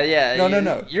sure. Yeah.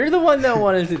 No. You're the one that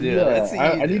wanted to do it. Yeah, Let's see you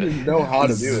I do need it. to know how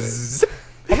to do it.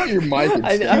 How about your mic and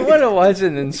I stuff? want to watch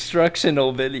an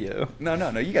instructional video. No.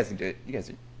 You guys can do it. You guys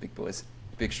are big boys,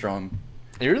 big strong.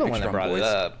 You're the Big, one that strong brought boys. it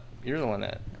up. You're the one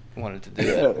that wanted to do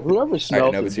Yeah, it. whoever All right.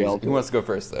 smelled No, the but seriously, Delta. who wants to go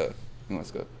first though? Who wants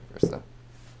to go first though?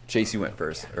 Chase, you went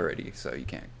first already, so you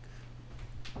can't.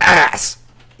 Ass.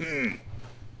 Mm.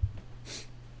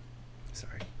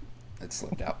 Sorry, that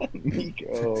slipped out.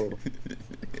 Nico.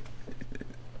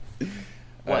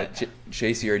 What?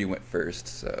 Chase, you already went first,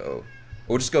 so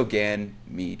we'll just go Gan,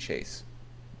 me, Chase.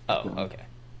 Oh, okay.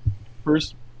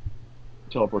 First,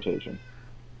 teleportation.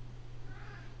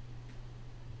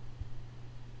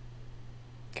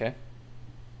 Okay.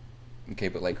 Okay,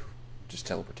 but like, just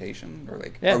teleportation, or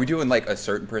like, Yeah. are we doing like a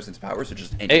certain person's powers, or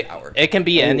just any power? It can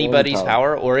be Any anybody's power.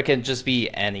 power, or it can just be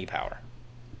any power.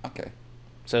 Okay.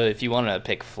 So if you want to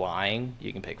pick flying,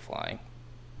 you can pick flying.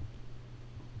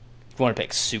 If you want to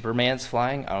pick Superman's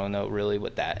flying, I don't know really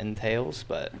what that entails,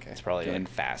 but Okay. it's probably Gan- like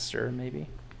faster, maybe.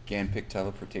 Gan pick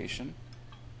teleportation.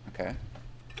 Okay.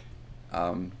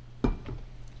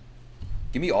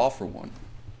 Give me all for one.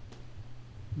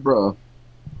 Bruh,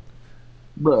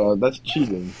 that's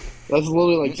cheating. That's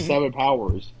literally like 7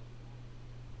 powers.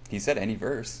 He said any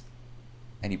verse,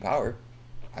 any power.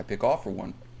 I pick all for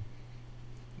one.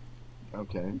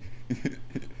 Okay.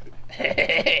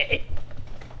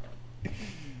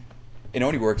 It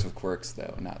only works with quirks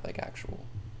though, not like actual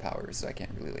powers. So I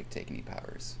can't really like take any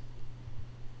powers.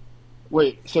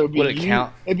 Wait, so it'd be, Would it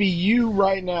count? It'd be you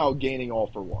right now gaining all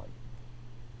for one.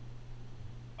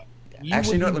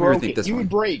 Actually, no. Let me broke rethink it. this You one. would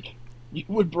break. You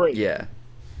would break. Yeah.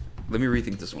 Let me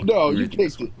rethink this one. No, Let me you rethink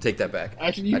this picked one. it. Take that back.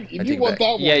 Actually, I if take you it want back.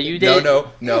 that one, Yeah, you did.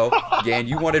 No. Gan,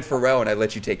 you wanted Pharrell, and I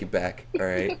let you take it back. All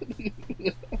right.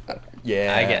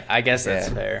 Yeah. I guess that's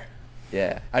Yeah. fair.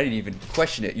 Yeah, I didn't even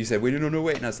question it. You said, "Wait, no,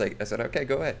 wait," and I said, "Okay,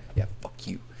 go ahead." Yeah, fuck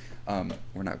you.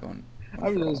 We're not going. I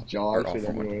was just Or Josh. all And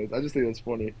for one. anyways, I just think that's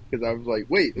funny because I was like,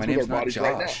 wait, My it's name's with our not bodies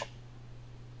right now. Josh.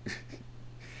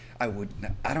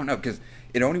 I don't know because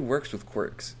it only works with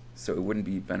quirks, so it wouldn't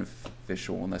be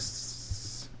beneficial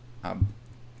unless I'm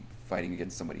fighting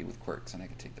against somebody with quirks and I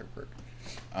can take their quirk.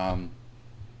 All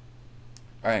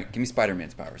right, give me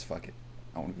Spider-Man's powers. Fuck it.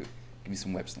 Give me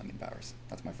some web slinging powers.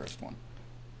 That's my first one.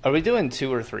 Are we doing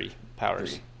 2 or 3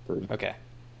 powers? 3. Okay.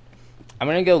 I'm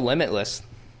gonna go limitless.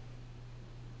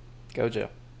 Gojo.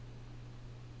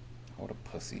 What a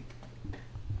pussy.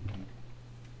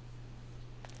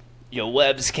 Your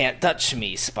webs can't touch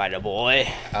me, Spider Boy.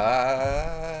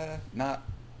 Not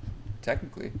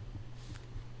technically.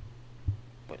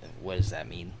 What does that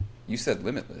mean? You said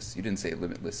limitless. You didn't say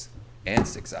limitless and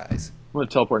 6 eyes. I'm gonna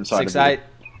teleport inside Six of you.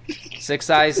 Six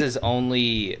Eyes is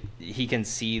only he can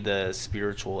see the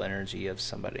spiritual energy of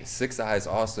somebody. 6 eyes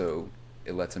also,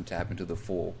 it lets him tap into the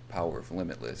full power of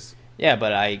limitless. Yeah,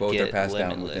 but I Both get are passed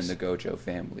down limitless. within the Gojo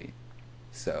family.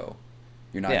 So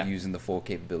you're not Yeah. using the full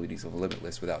capabilities of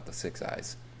limitless without the 6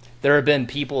 eyes. There have been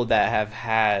people that have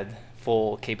had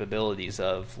full capabilities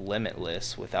of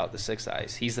limitless without the 6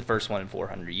 eyes. He's the first one in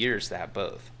 400 years to have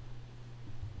both.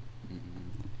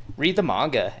 Read the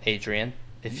manga, Adrian,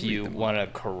 if you Read the want to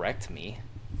correct me.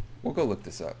 We'll go look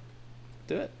this up.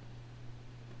 Do it.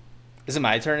 Is it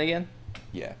my turn again?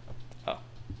 Yeah. Oh.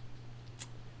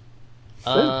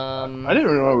 I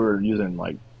didn't know we were using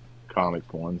like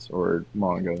comic ones or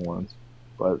manga ones,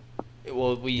 but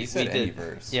Well, we He said any did.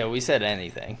 verse. Yeah, we said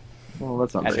anything. well,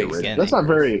 that's not At very the original. beginning. That's not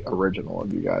very original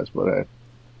of you guys, but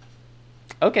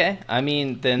Okay, I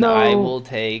mean, then No. I will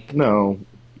take. no,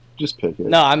 just pick it.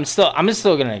 No, I'm still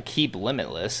gonna keep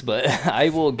limitless, but I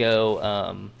will go.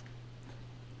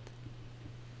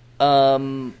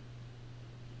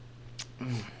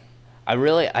 I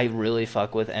really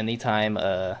fuck with anytime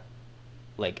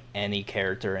like any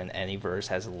character in any verse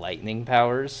has lightning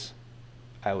powers.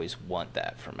 I always want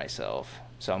that for myself,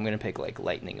 so I'm gonna pick like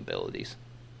lightning abilities.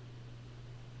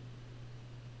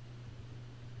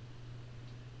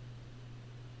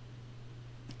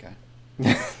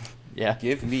 Okay. Yeah.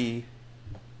 Give me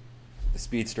the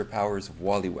speedster powers of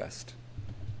Wally West.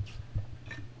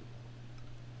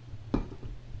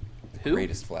 Who?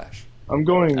 Greatest Flash. I'm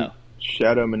going Oh.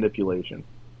 shadow manipulation.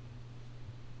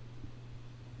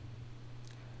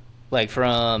 Like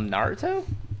from Naruto?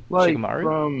 Like Shikamaru?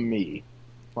 from me,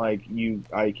 like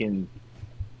I can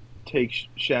take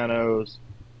shadows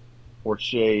or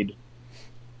shade,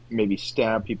 maybe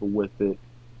stab people with it,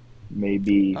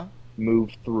 maybe Oh.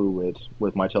 move through it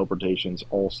with my teleportations.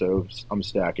 Also, I'm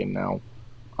stacking now.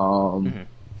 Mhm.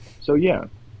 So yeah,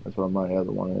 that's what my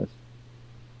other one is.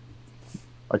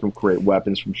 I can create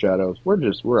weapons from shadows.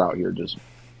 We're out here just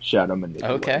shadow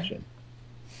manipulation.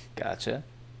 Gotcha.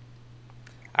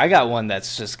 I got one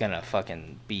that's just gonna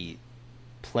fucking be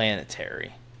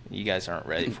planetary. You guys aren't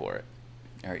ready for it.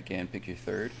 All right, Gan, pick your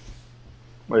third.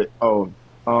 Wait,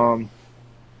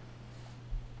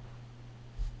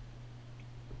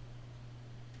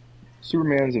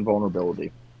 Superman's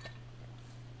invulnerability.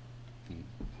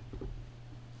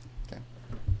 Okay.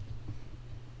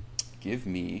 Give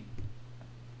me.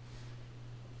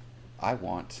 I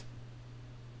want.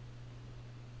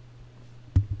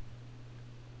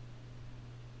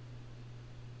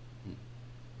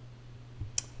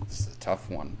 This is a tough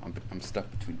one. I'm stuck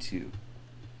between 2.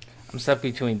 I'm stuck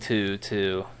between two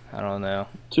too. I don't know.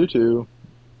 2-2.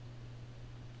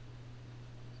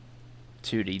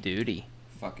 2D duty.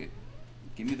 Fuck it.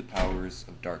 Give me the powers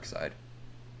of Darkseid.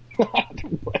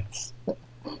 What?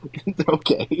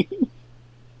 Okay.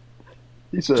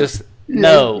 He said, Just yeah,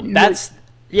 no. he's That's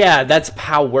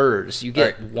powers. You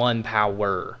get Alright. one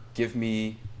power. Give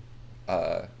me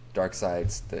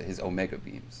Darkseid's his Omega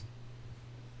beams.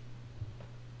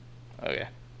 Okay.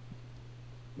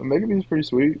 the Mega Beam's pretty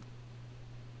sweet.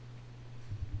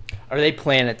 Are they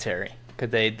planetary?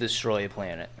 Could they destroy a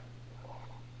planet?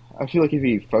 I feel like if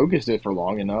he focused it for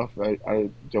long enough, I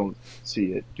don't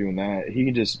see it doing that. He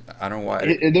can just I don't know why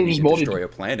They're he just can destroy a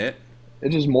planet.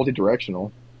 it's just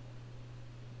multi-directional.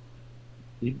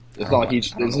 It's don't not like know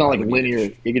it's why not like would he linear.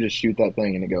 just- He can just shoot that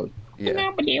thing and it goes.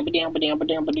 Yeah.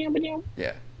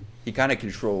 Yeah. He kind of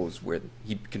controls where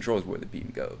the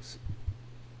beam goes.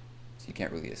 So you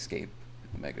can't really escape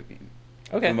Omega beam.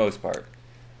 For Okay. the most part.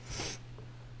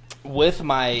 With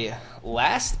my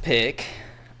last pick,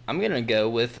 I'm gonna go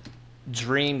with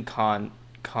Dream Conjuration.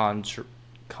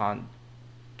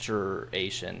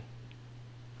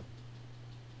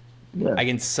 Yeah. I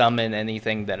can summon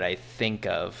anything that I think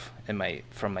of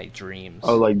from my dreams.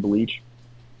 Oh, like Bleach.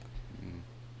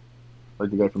 Like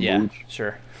the guy from yeah, Bleach.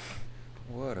 sure.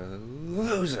 What a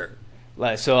loser.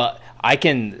 Like, so I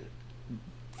can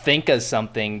think of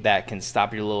something that can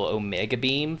stop your little Omega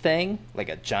Beam thing, like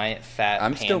a giant fat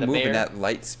I'm panda still moving bear. at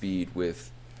light speed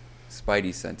with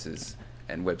Spidey senses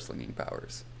and web slinging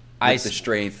powers. I With the s-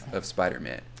 strength of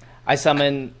Spider-Man. I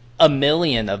summon a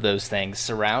million of those things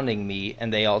surrounding me,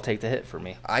 and they all take the hit for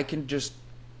me. I can just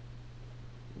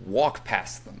walk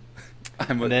past them.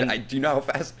 Do you know how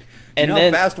fast? Do you and know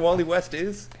then- how fast Wally West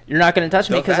is? You're not gonna touch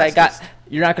me The because fastest.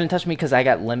 You're not gonna touch me because I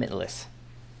got limitless.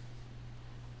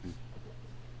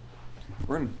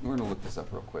 We're gonna look this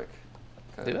up real quick.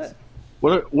 'Cause Do it.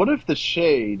 What if the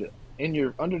shade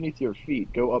underneath your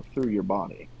feet go up through your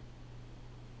body?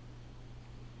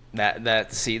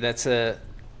 That's a.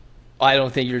 I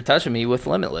don't think you're touching me with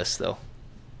limitless though.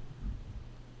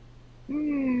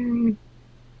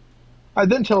 I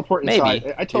then teleport Maybe.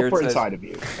 inside. I teleport Here it says- inside of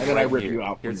you, and then I Right rip here. you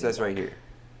out. Here it says right here.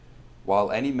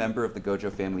 While any member of the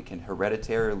Gojo family can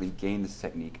hereditarily gain this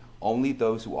technique, only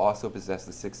those who also possess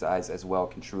the six eyes as well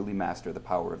can truly master the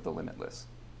power of the limitless.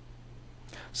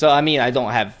 So I mean, I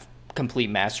don't have complete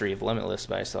mastery of limitless,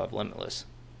 but I still have limitless.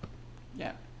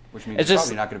 Yeah, which means It's you're just-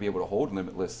 probably not going to be able to hold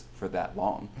limitless for that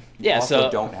long. You Yeah, also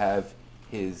so- don't have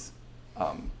his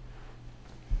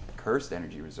cursed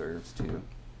energy reserves too.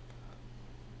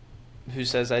 Who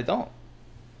says I don't?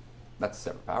 That's a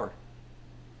separate power.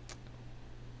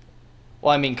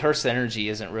 Well, I mean, cursed energy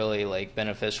isn't really like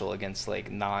beneficial against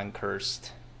like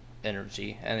non-cursed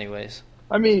energy, anyways.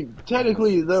 I mean,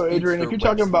 technically, though, Speaks Adrian, for if you're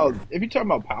talking web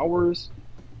about powers,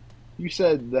 you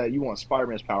said that you want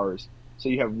Spider-Man's powers, so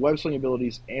you have web sling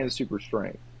abilities and super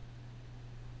strength,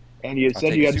 and you had I'll said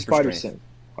take you a had super spider strength. sense.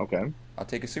 Okay, I'll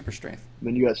take a super strength.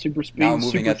 then you got super speed. Now I'm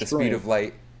moving super at the speed strength. of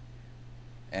light,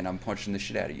 and I'm punching the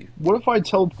shit out of you. What if I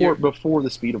teleport You're- before the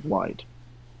speed of light?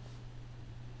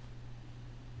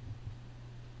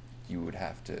 You would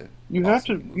have to. You have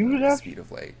also to- be you moving would at have- the speed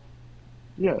of light.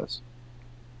 Yes.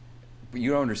 But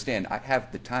you don't understand. I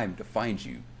have the time to find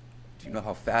you. Do you know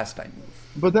how fast I move?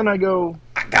 But then I go,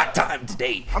 I got time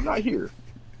today. I'm not here.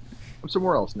 I'm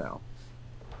somewhere else now.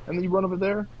 And then you run over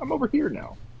there. I'm over here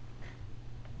now.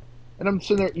 And I'm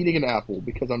sitting there eating an apple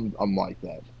because I'm like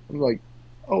that. I'm like,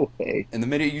 oh hey. And the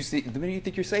minute you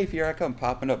think you're safe, here I come,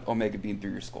 popping up Omega Beam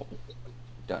through your skull.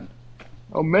 Done.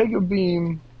 Omega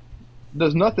Beam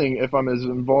does nothing if I'm as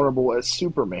invulnerable as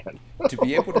Superman. To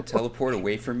be able to teleport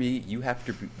away from me, you have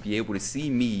to be able to see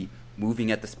me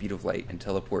moving at the speed of light and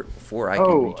teleport before I can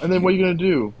Oh, reach and then what are you gonna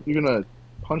do? You're gonna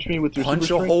punch me with your punch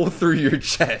super a strength? hole through your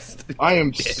chest. I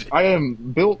am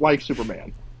built like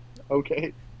Superman.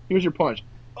 Okay, here's your punch.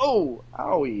 Oh,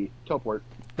 owie! Teleport.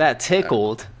 That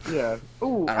tickled. Yeah.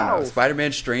 Ooh, I don't ow. know.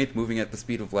 Spider-Man's strength moving at the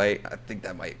speed of light, I think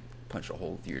that might punch a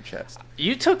hole through your chest.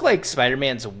 You took like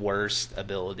Spider-Man's worst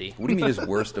ability. What do you mean his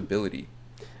worst ability?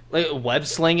 Like web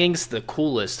slinging's the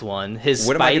coolest one. His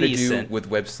What am I going to Spidey do sen- with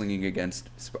web slinging against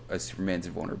Superman's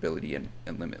invulnerability and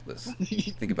limitless?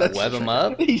 Think about web it. him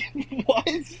up? What?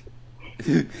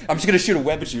 I'm just going to shoot a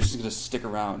web at you. You're just going to stick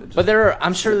around. And just But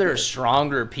I'm sure there are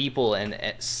stronger people in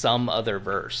some other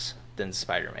verse than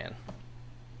Spider-Man.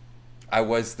 I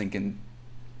was thinking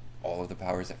all of the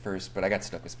powers at first, but I got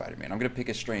stuck with Spider-Man. I'm going to pick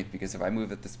his strength because if I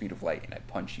move at the speed of light and I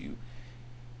punch you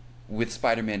with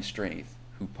Spider-Man's strength,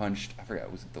 who punched, I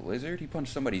forgot, was it the Lizard? He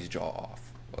punched somebody's jaw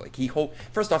off. Well, like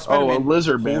first off, Oh, a Spider-Man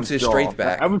lizard holds man's his jaw. strength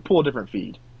back. I would pull a different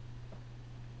feed.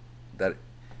 I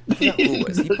forgot who it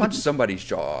was. He punched somebody's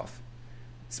jaw off.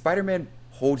 Spider-Man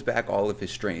holds back all of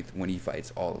his strength when he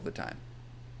fights all of the time.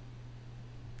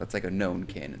 That's like a known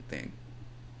canon thing.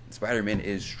 Spider-Man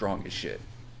is strong as shit.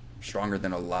 Stronger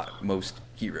than most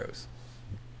heroes.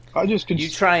 I just You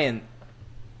try and...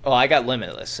 Oh, I got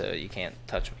limitless, so you can't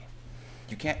touch me.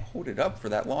 You can't hold it up for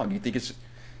that long. You think it's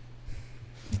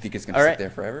gonna All sit right. there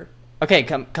forever? Okay,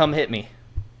 come hit me.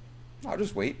 I'll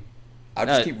just wait. I'll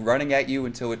just No. keep running at you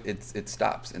until it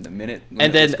stops. And the minute And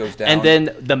Limitless then goes down, and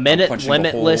then the minute punching a hole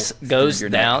limitless through goes your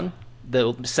neck. down,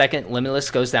 the second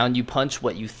limitless goes down, you punch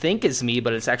what you think is me,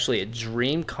 but it's actually a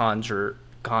dream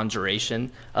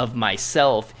conjuration of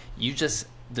myself. You just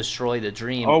destroy the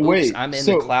dream. Oh, Oops, wait, I'm in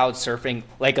so- the cloud surfing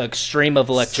like a stream of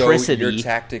So electricity. your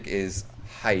tactic is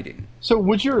hiding. So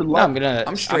would your no, I'm gonna.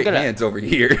 I'm straight gonna, hands over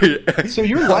here. So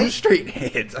your I'm light- straight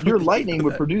hands. I your don't lightning know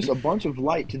would that. produce a bunch of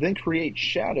light to then create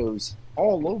shadows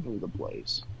all over the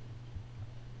place.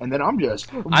 And then I'm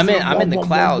just I'm in the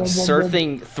clouds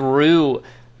surfing through.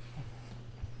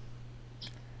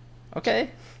 Okay,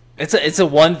 it's a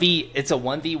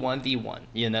 1v1v1.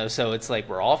 You know, so it's like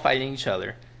we're all fighting each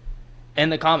other. In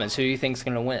the comments, who do you think's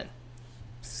gonna win?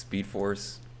 Speed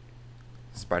Force,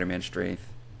 Spider-Man strength,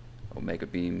 Omega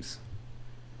beams.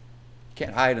 You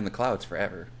can't hide in the clouds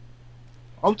forever.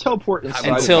 I'll teleport inside.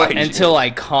 I'll Until fight you. until I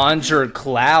conjure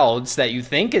clouds that you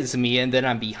think is me, and then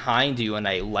I'm behind you and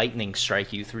I lightning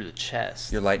strike you through the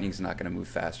chest. Your lightning's not going to move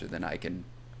faster than I can.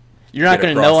 You're not get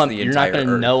gonna know across I'm. the You're not entire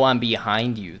gonna Earth. know I'm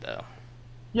behind you though.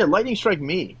 Yeah, lightning strike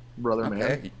me, brother man.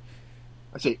 Okay.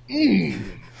 I say,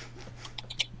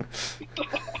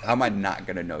 How am I not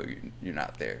going to know you're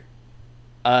not there?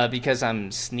 Because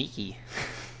I'm sneaky.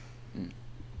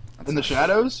 In the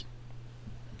shadows?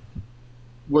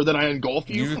 Where then I engulf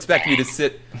you? You expect me to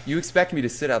sit? You expect me to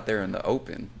sit out there in the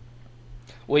open?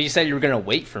 Well, you said you were gonna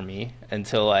wait for me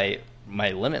until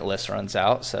my limitless runs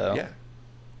out. So Yeah.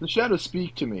 The shadows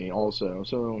speak to me also,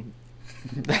 so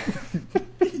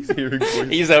He's hearing voices.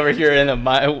 he's over here in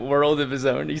a world of his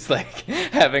own. He's like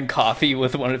having coffee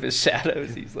with one of his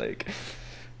shadows. He's like,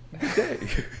 Day.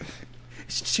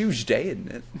 It's Tuesday, isn't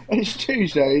it? it's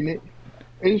Tuesday, ain't it?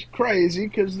 It's crazy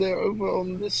because they're over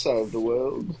on this side of the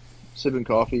world. Sipping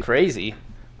coffee. crazy.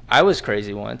 I was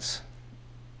crazy once.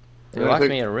 They Then I locked took-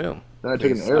 me in a room, Then I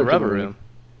took an A arrow a to rubber the room.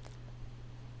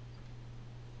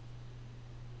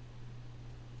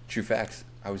 True facts.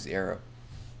 I was the arrow.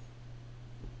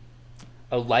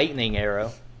 A lightning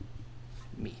arrow.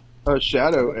 Me. A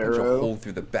shadow Punch a arrow. hole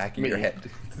through the back of your Me. head.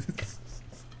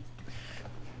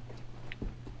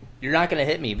 You're not gonna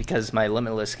hit me because my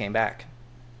limitless came back.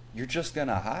 You're just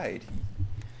gonna hide.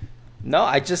 No,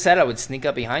 I just said I would sneak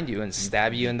up behind you and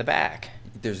stab you in the back.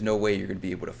 There's no way you're gonna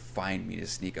be able to find me to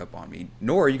sneak up on me.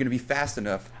 Nor are you gonna be fast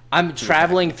enough. I'm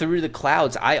traveling through the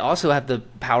clouds. I also have the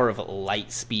power of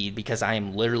light speed because I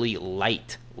am literally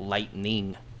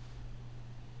lightning.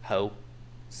 Ho.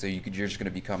 So you're just gonna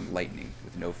become lightning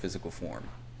with no physical form.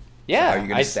 Yeah, How are you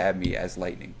gonna stab me as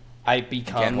lightning? I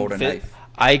become. can't hold a knife.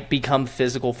 I become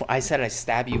physical. I said I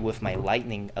stab you with my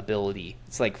lightning ability.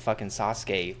 It's like fucking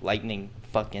Sasuke, lightning,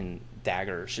 fucking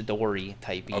dagger, Chidori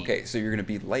type. Okay, so you're gonna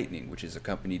be lightning, which is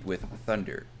accompanied with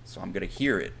thunder. So I'm gonna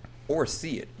hear it or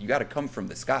see it. You gotta come from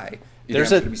the sky. Either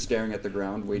There's I'm a- just gonna be staring at the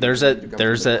ground, waiting There's for a you to come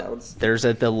there's from the a clouds. there's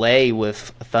a delay with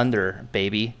thunder,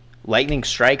 baby. Lightning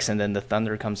strikes and then the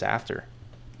thunder comes after.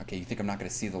 Okay, you think I'm not gonna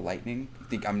see the lightning? You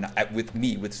think I'm not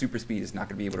with super speed? It's not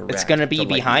gonna be able to. It's react gonna to be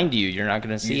lightning? behind you. You're not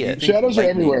gonna see You it. think Shadows are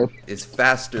lightning everywhere. Is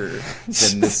faster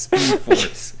than the speed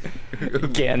force.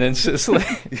 Ganon's just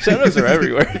like shadows are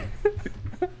everywhere.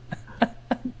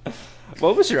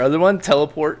 What was your other one?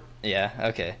 Teleport? Yeah,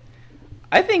 okay.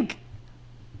 I think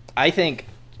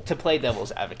to play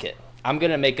devil's advocate, I'm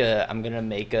gonna make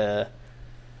a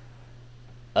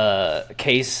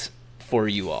case for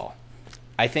you all.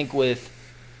 I think with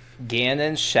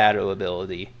Ganon's shadow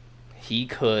ability, he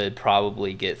could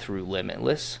probably get through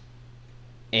Limitless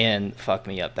and fuck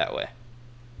me up that way.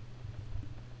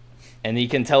 And he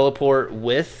can teleport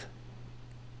with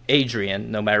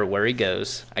Adrian no matter where he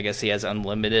goes. I guess he has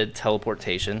unlimited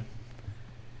teleportation.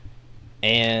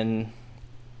 And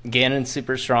Ganon's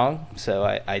super strong, so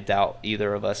I doubt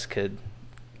either of us could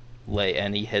lay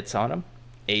any hits on him.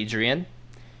 Adrian,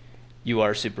 you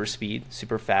are super speed,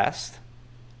 super fast.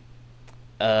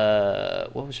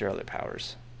 What was your other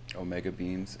powers? Omega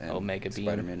beams and Omega beam.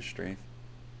 Spider-Man's strength.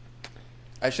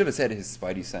 I should have said his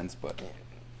Spidey sense, but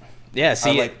Yeah,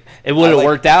 see, like- it would have I like-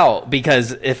 worked out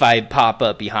because if I pop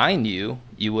up behind you,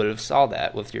 you would have saw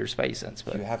that with your spidey sense.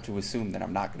 But you have to assume that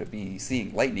I'm not going to be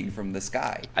seeing lightning from the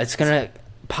sky. it's gonna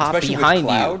pop Especially behind with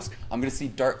clouds, you. I'm going to see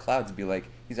dark clouds and be like,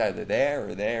 he's either there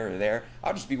or there or there.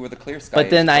 I'll just be where the clear sky But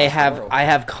is then across the world. I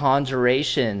have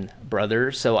conjuration,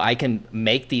 brother, so I can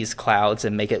make these clouds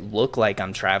and make it look like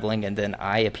I'm traveling, and then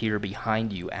I appear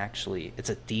behind you. Actually, it's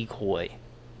a decoy.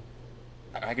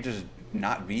 I could just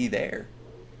not be there.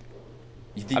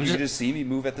 You think I'm you just- could just see me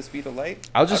move at the speed of light?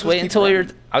 I'll just wait keep until you're.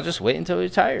 running. I'll just wait until you're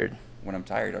tired. When I'm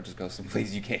tired, I'll just go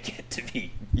someplace you can't get to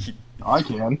me. I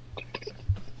can.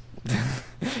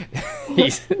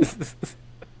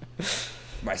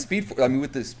 My I mean,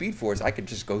 with the speed force, I could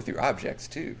just go through objects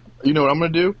too. You know what I'm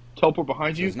gonna do? Teleport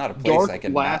behind So you. there's not a place Dark I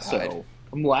can not lasso. hide.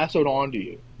 I'm lassoed onto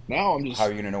you. Now I'm just. How are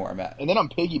you gonna know where I'm at? And then I'm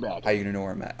piggybacking. How are you gonna know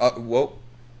where I'm at? Well,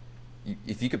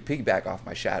 if you could piggyback off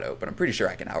my shadow, but I'm pretty sure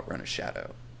I can outrun a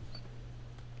shadow.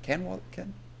 Can the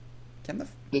The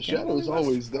can shadow is Wally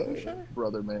always West run a there, shadow?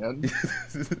 brother man.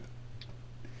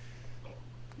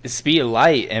 It's speed of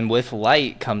light, and with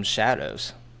light comes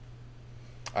shadows.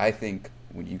 I think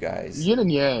when you guys Yin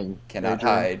and yang. cannot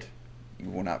Adrian. hide, you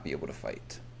will not be able to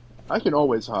fight. I can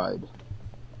always hide.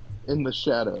 In the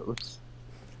shadows.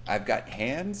 I've got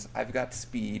hands, I've got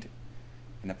speed,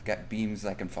 and I've got beams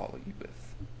I can follow you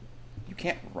with. You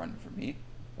can't run from me.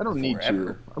 I don't need Forever.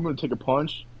 to. I'm gonna take a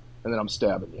punch, and then I'm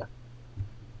stabbing you.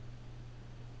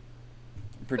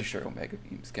 I'm pretty sure Omega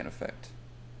beams can affect.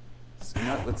 So, you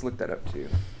know what, let's look that up too.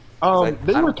 They I were don't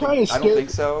kind of think- I scared. don't think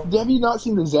so. Have you not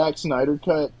seen the Zack Snyder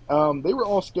cut? They were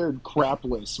all scared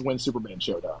crapless when Superman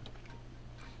showed up.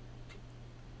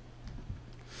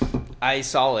 I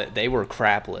saw it. They were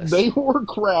crapless. They were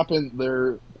crapping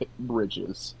their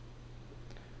bridges.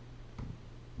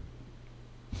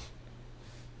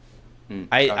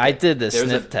 I did the There's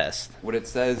sniff a- test. What it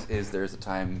says is there's a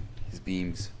time his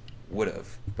beams would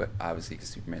have, but obviously because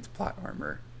Superman's plot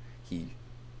armor, he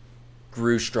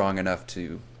grew strong enough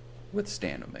to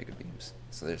withstand Omega beams.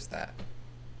 So there's that.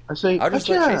 I say, I'll just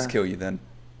let Chase kill you then.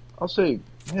 I'll say,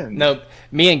 man. No,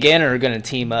 me and Gannon are going to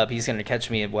team up. He's going to catch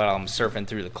me while I'm surfing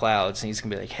through the clouds, and he's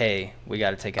going to be like, hey, we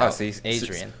got to take out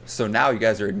Adrian. So now you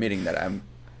guys are admitting that I'm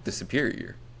the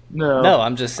superior. No,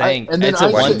 I'm just saying and then it's a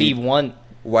I said- 1v1.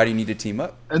 Why do you need to team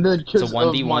up? And then It's a because of my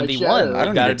 1v1v1. shadow, I don't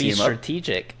You got to need to be team up.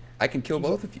 strategic. I can kill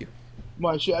both of you.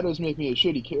 my shadows make me a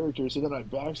shitty character, so then I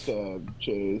backstab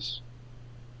Chase.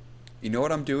 You know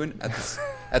what I'm doing?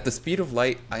 At the speed of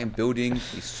light, I am building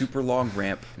a super long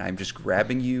ramp, and I'm just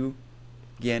grabbing you,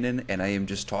 Ganon, and I am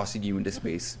just tossing you into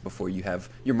space before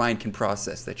your mind can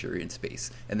process that you're in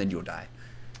space, and then you'll die.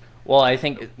 Well, I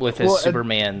think with his Well,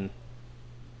 Superman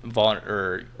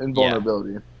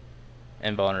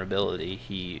invulnerability,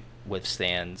 he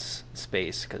withstands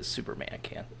space because Superman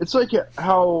can. It's like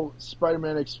how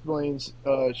Spider-Man explains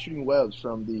shooting webs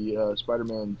from the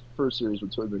Spider-Man first series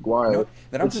with Tobey Maguire. No,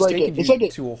 then I'm It's just like taking it's you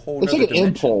like to a whole It's nother like an dimension.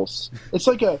 impulse. It's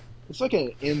like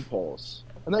an impulse,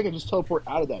 and I can just teleport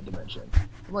out of that dimension.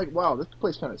 I'm like, wow, this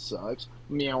place kind of sucks.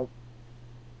 Meow.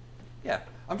 Yeah,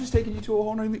 I'm just taking you to a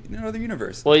whole another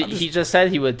universe. Well, he just said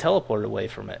he would teleport away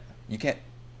from it. You can't.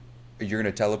 You're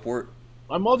gonna teleport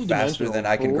I'm multidimensional. faster than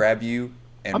I can fool. grab you.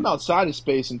 And I'm outside of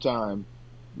space and time.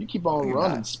 You keep on you're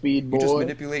running, not. speed You boy. just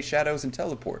manipulate shadows and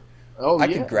teleport. Oh I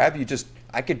yeah. could grab you.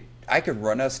 I could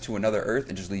run us to another Earth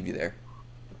and just leave you there.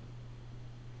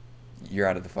 You're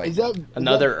out of the fight. Is that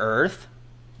Another Earth?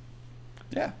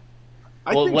 Yeah.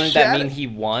 I Well, think wouldn't that Shadow- mean he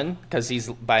won because he's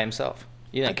by himself?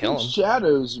 You I didn't kill think him.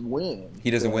 Shadows win.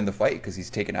 He doesn't win the fight because he's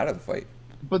taken out of the fight.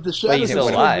 But the But shadows he's still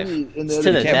will alive. be in the It's other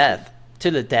to the can't- death.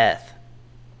 To the death.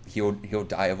 He'll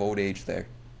die of old age there.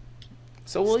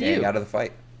 So will Staying you. out of the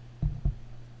fight.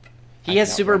 He I has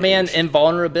cannot Superman run age.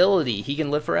 invulnerability. He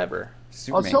can live forever.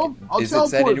 Superman. I'll Is it said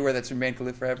teleport- anywhere that Superman can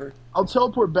live forever? I'll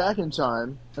teleport back in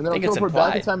time, and then I'll think it's teleport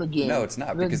back in implied. time again. No, it's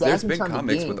not and then because back there's in been time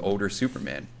comics again. with older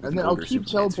Superman. with And an then I'll older keep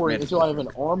Superman. teleporting Superman until I have can an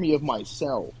live army of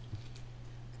myself. forever.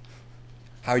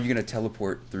 How are you gonna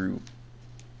teleport through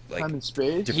like Time and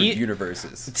space. different He-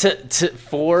 universes?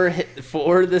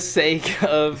 For the sake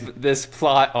of this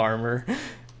plot armor,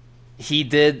 he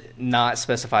did not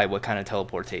specify what kind of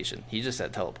teleportation. He just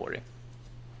said teleporting.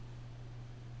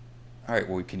 All right.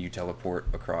 Well, can you teleport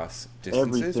across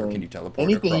distances, Everything. or can you teleport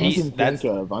Anything across? you can That's-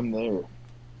 think of, I'm there.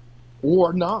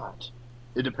 Or not.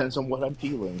 It depends on what I'm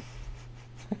feeling.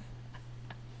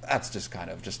 That's just kind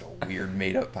of just a weird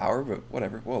made-up power, but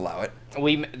whatever. We'll allow it.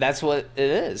 That's what it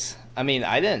is. I mean,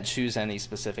 I didn't choose any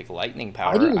specific lightning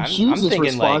power. I didn't I'm choose this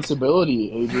thinking like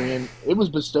responsibility, Adrian. It was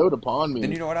bestowed upon me.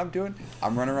 Then you know what I'm doing?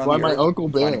 I'm running around By the my Earth, Uncle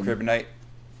finding Ben. kryptonite.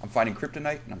 I'm finding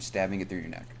kryptonite, and I'm stabbing it through your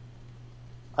neck.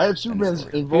 I have Superman's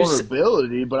story.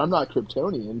 invulnerability, but I'm not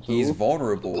Kryptonian. Fool. He's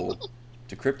vulnerable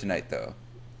to kryptonite, though.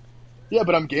 Yeah,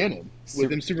 but I'm Ganon.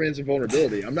 With him, Superman's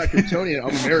invulnerability. I'm not Kryptonian,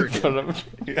 I'm American.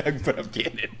 But I'm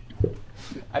getting it.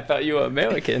 I thought you were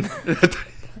American.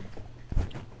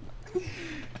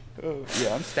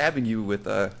 Yeah, I'm stabbing you with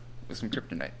some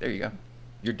kryptonite. There you go.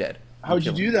 You're dead. How would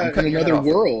you I'm do killing that I'm in cutting your head another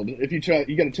off. world? If you try,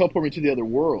 you got to teleport me to the other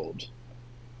world.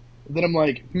 Then I'm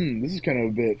like, this is kind of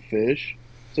a bit fish.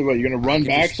 So what? You're gonna run You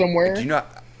back just- somewhere? Do you know?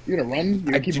 You're gonna run? You're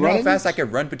gonna Do keep you know how running? fast I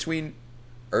could run between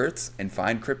Earths and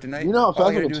find kryptonite? You know how All fast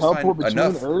I gotta can do is find teleport between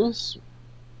enough. Earths?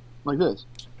 Like this.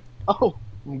 Oh,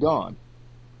 I'm gone.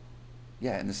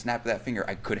 Yeah, in the snap of that finger,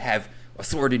 I could have a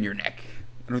sword in your neck.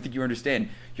 I don't think you understand.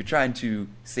 You're trying to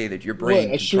say that your brain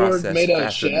What, a can sword process made out of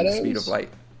faster than the speed shadows? of light.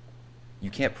 You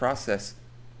can't process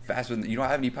faster than you don't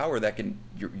have any power that can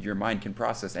your mind can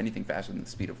process anything faster than the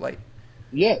speed of light.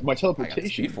 Yeah, my I got the teleportation.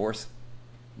 speed force.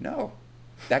 No,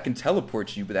 that can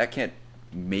teleport you, but that can't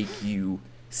make you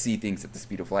see things at the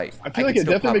speed of light. I feel like can it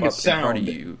still definitely pop make a up in front of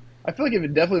sound. you. I feel like it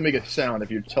would definitely make a sound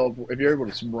if if you're able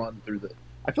to run through the.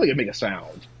 I feel like it'd make a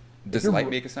sound. Does you're- light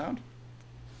make a sound?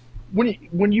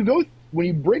 When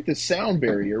you break the sound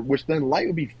barrier, which then light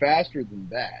would be faster than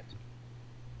that.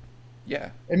 Yeah.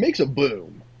 It makes a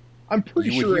boom. I'm pretty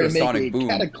You would sure hear a it make sonic a boom.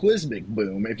 cataclysmic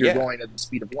boom if you're Yeah. going at the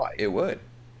speed of light. It would.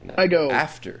 I go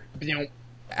After. Beow,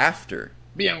 After.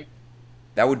 beow.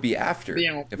 That would be after.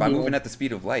 Beow, If I'm beow. moving at the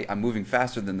speed of light, I'm moving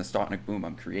faster than the sonic boom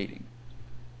I'm creating.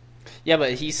 Yeah,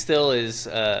 but he still is.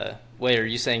 Wait, are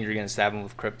you saying you're gonna stab him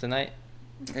with kryptonite?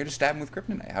 I just stab him with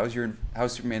kryptonite.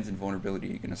 How's Superman's invulnerability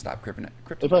going to stop kryptonite?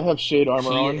 If I have shade armor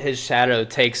on, His shadow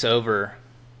takes over.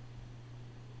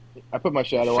 I put my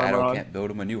shadow armor Shadow on. can't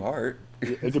build him a new heart.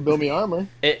 It could build me armor.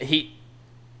 He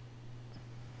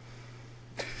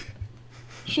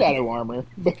Shadow armor.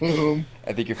 Boom.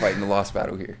 I think you're fighting the lost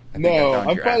battle here. I think I No, found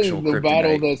I'm your actual fighting the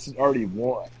battle kryptonite. that's already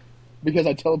won. Because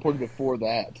I teleported before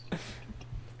that.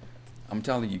 I'm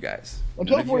telling you guys, I'm none of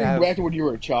you teleporting have back to when you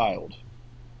were a child.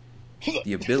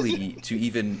 the ability to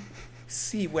even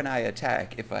see when I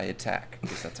attack if I attack,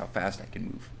 because that's how fast I can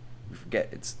move. We forget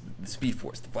it's the Speed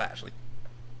Force, the Flash. Like,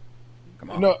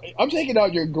 come on. No, I'm taking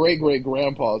out your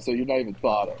great-great-grandpa, so you're not even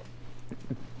thought of.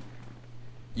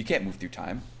 You can't move through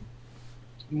time.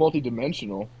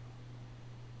 Multi-dimensional.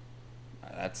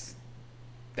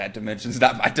 That dimension's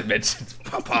not my dimensions,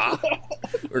 Papa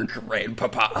or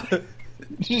Grandpapa.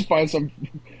 Just find some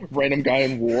random guy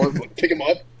in war, pick him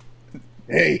up.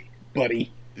 Hey,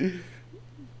 buddy.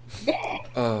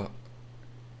 Oh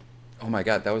my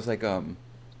God, that was like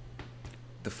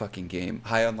the fucking game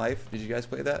High on Life. Did you guys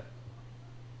play that?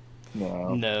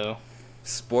 No. No.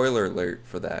 Spoiler alert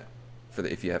for that.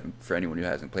 For anyone who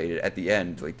hasn't played it, at the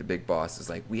end, like the big boss is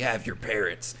like, "We have your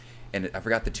parents," and I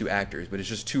forgot the two actors, but it's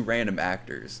just two random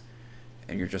actors,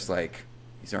 and you're just like,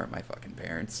 "These aren't my fucking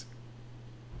parents.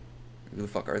 Who the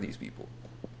fuck are these people?"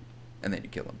 And then you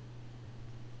kill them.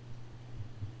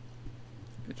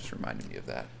 It just reminded me of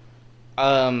that.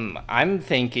 I'm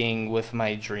thinking with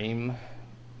my dream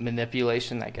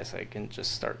manipulation, I guess I can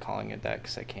just start calling it that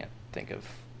because I can't think of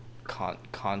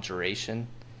conjuration.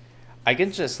 I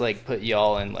can just like put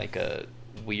y'all in like a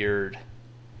weird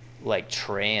like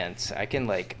trance. I can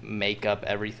like make up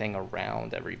everything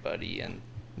around everybody and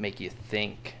make you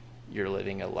think you're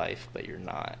living a life, but you're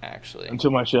not actually.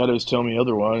 Until my shadows tell me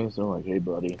otherwise, they're like, "Hey,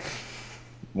 buddy,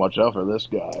 watch out for this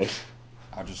guy."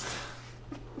 I'll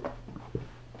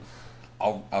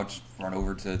just run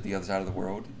over to the other side of the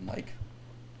world in like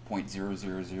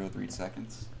 0.0003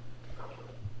 seconds.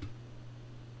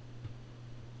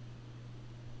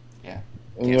 Yeah.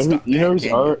 And Can't stop you know that, who's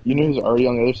can you? you know who's already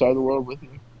on the other side of the world with me?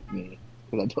 Me,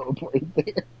 because I teleported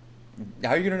there. How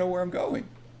are you gonna know where I'm going?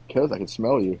 Because I can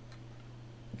smell you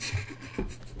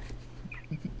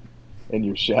and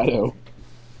your shadow.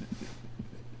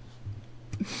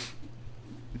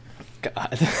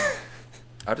 God.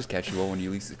 I'll just catch you all when you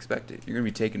least expect it. You're gonna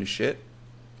be taking a shit,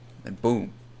 and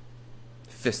boom,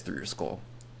 fist through your skull.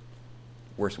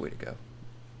 Worst way to go.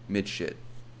 Mid shit.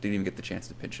 Didn't even get the chance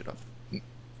to pinch it up. I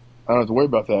don't have to worry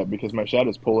about that because my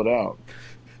shadows pull it out.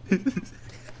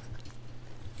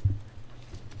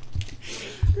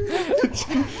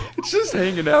 It's just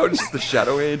hanging out, just the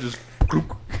shadow hand, just.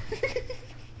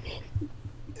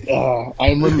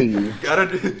 I'm relieved. got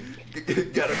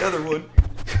another one.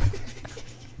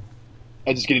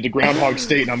 I just get into groundhog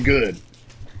state and I'm good.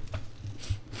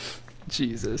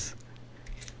 Jesus.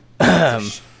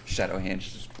 Shadow hand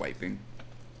just wiping.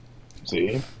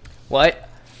 See? Well,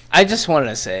 I just want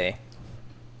to say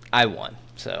I won,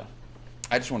 so.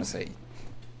 I just want to say,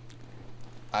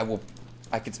 I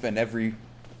could spend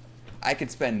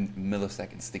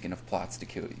milliseconds thinking of plots to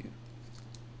kill you.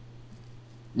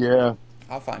 Yeah.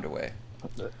 I'll find a way.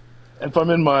 If I'm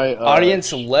in my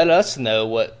Audience, let us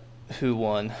know who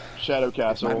won. shadow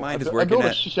castle, My mind is I working built a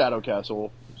at- shadow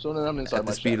castle, so then I'm inside At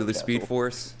my the speed shadow of the castle. Speed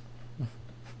Force. If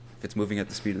it's moving at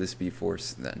the speed of the Speed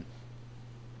Force, then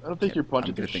I don't think you're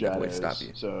punching I'm gonna the think of a way to shadows. stop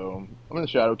you. So I'm in the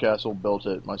shadow castle, built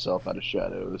it myself out of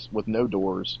shadows with no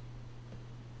doors,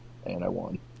 and I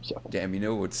won. So damn, you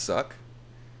know what would suck?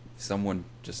 If someone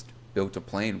just built a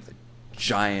plane with a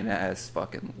giant ass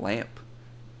fucking lamp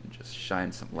and just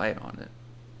shine some light on it.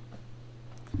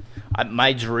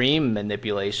 My dream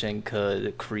manipulation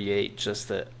could create just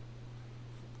the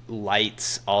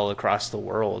lights all across the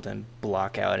world and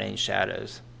block out any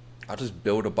shadows. I'll just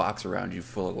build a box around you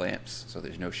full of lamps so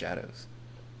there's no shadows.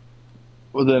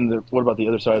 well, then what about the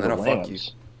other side of Then the I'll fuck you.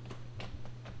 lamps?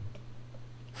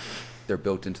 They're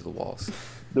built into the walls.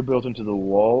 They're built into the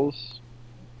walls.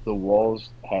 The walls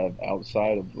have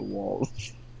outside of the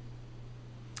walls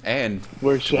And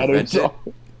where to shadows prevent are.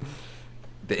 it,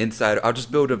 the inside, I'll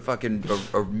just build a fucking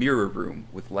a mirror room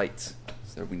with lights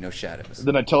so there'll be no shadows.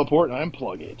 Then I teleport and I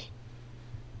unplug it.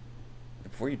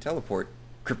 Before you teleport,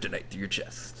 kryptonite through your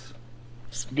chest.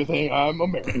 Good thing I'm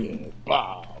American.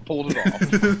 Bah, pulled it off.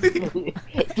 Threw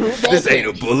it back This in. ain't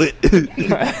a bullet.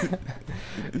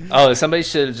 Oh, somebody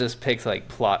should have just picked like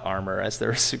plot armor as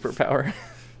their superpower.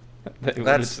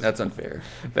 That's unfair.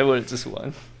 They would have just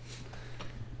won.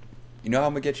 You know how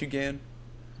I'm gonna get you, Gan?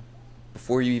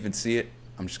 Before you even see it,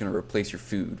 I'm just gonna replace your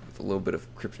food with a little bit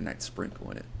of kryptonite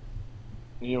sprinkle in it.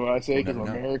 You know what I say? You'll Because I'm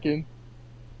never know.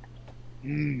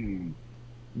 American.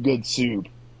 Good soup.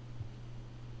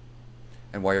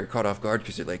 And while you're caught off guard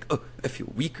because you're like, oh, I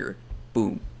feel weaker,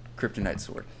 boom, kryptonite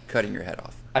sword, cutting your head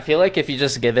off. I feel like if you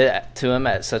just give it to him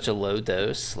at such a low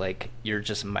dose, like you're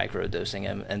just microdosing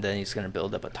him, and then he's gonna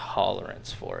build up a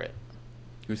tolerance for it.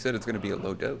 Who said it's going to be a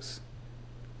low dose?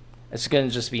 It's gonna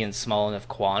just be in small enough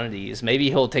quantities. Maybe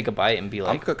he'll take a bite and be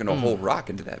like, I'm cooking a whole rock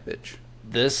into that bitch.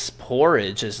 This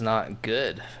porridge is not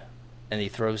good, and he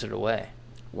throws it away.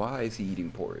 Why is he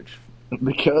eating porridge?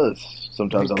 Because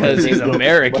sometimes Because he's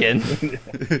American.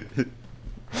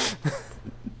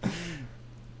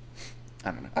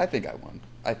 I don't know. I think I won.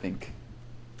 I think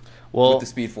Well, with the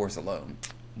Speed Force alone.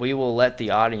 we will let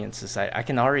the audience decide. I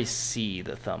can already see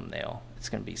the thumbnail. It's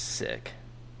gonna be sick.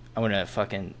 I'm gonna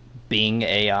fucking Bing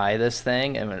AI this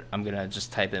thing, and I'm gonna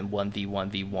just type in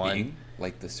 1v1v1. Bing,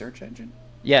 like the search engine.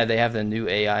 Yeah, they have the new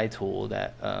AI tool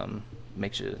that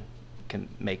makes you can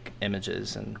make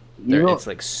images, and it's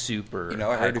like super You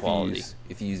know, I high heard quality.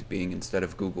 if you use Bing instead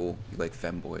of Google, you like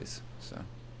femboys. So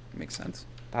it makes sense.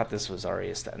 Thought this was already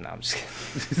a step. No, I'm just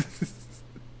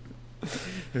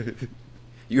kidding.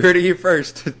 You heard it here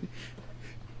first.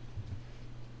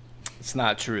 It's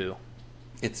not true.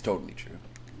 It's totally true.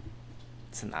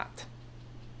 It's not.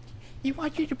 He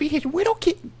wants you to be his widow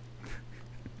kitten.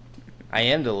 I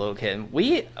am the little kid.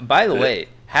 We, by the way,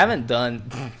 haven't done.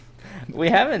 We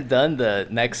haven't done the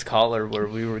next caller where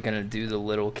we were gonna do the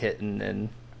little kitten in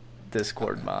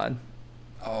Discord mod.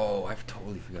 Oh, I've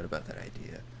totally forgot about that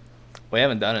idea. We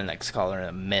haven't done a next caller in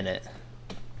a minute.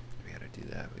 We gotta do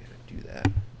that. We gotta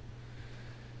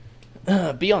do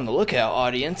that. Be on the lookout,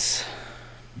 audience.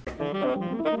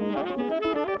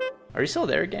 Are you still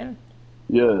there, Gannon?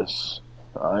 Yes,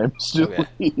 I'm still Okay.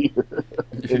 here.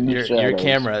 In the Your shadows.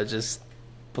 camera just.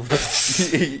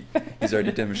 He's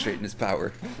already demonstrating his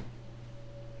power.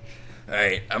 All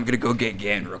right, I'm gonna go get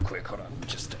Gan real quick. Hold on,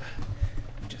 just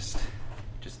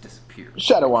disappear.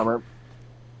 Shadow armor.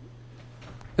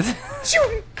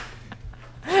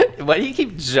 Why do you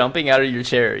keep jumping out of your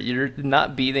chair? You're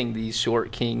not beating these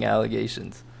short king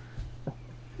allegations.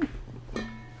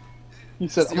 He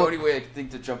said, It's the only way I can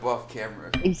think to jump off camera.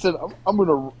 I'm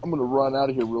gonna run out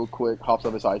of here real quick. Hops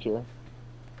off his high chair.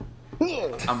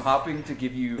 I'm hopping to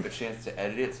give you a chance to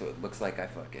edit it so it looks like I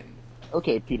fucking.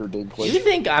 Okay, Peter Do you Dinklage.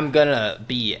 think I'm gonna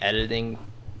be editing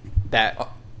that Oh,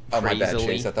 my bad, crazily?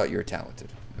 Chase. I thought you were talented.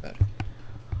 My bad.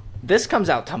 This comes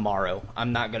out tomorrow.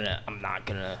 I'm not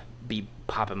gonna be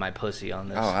popping my pussy on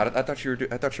this. Oh, I thought you were.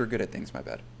 I thought you were good at things. My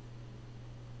bad.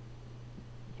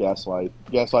 Gaslight.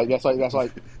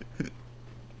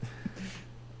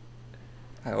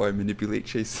 How I manipulate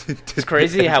Chase. It's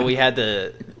crazy how we had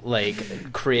to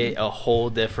like create a whole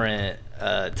different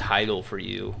title for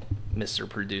you, Mr.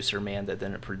 Producer Man, that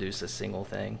didn't produce a single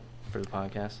thing for the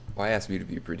podcast. Why ask me to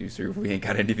be a producer if we ain't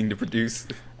got anything to produce?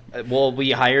 Well,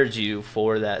 we hired you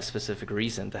for that specific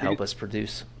reason to help us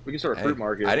produce. We can start a Hey, fruit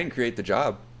market. I didn't create the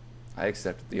job. I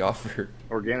accepted the offer.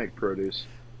 Organic produce.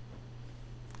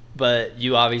 But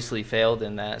you obviously failed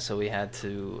in that, so we had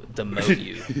to demote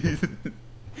you.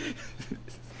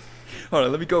 Hold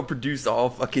on, let me go produce all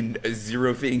fucking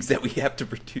 0 things that we have to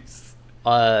produce.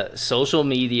 Social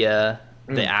media,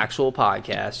 the actual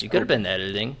podcast. You could have been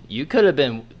editing. You could have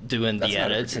been doing That's the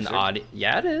not a edits and producer. audio.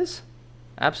 Yeah, it is.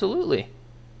 Absolutely.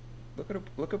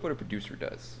 Look up what a producer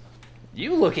does.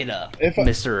 You look it up, If I-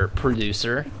 Mr.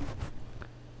 Producer.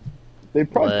 They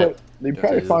probably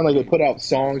What? find like they put out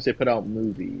songs, they put out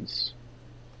movies.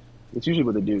 It's usually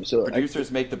what they do. So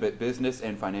Producers make the business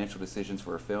and financial decisions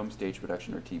for a film, stage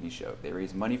production, or TV show. They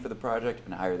raise money for the project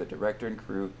and hire the director and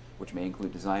crew, which may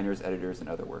include designers, editors, and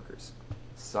other workers.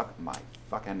 Suck my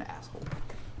fucking asshole.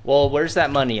 Well, where's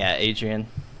that money at, Adrian?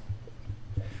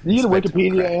 you get a Spent on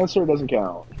Wikipedia crack. answer, it doesn't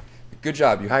count. Good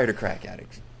job, you hired a crack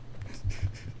addict.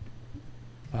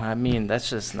 Well, I mean, that's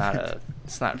just not a.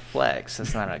 It's not flex.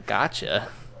 That's not a gotcha.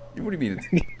 What do you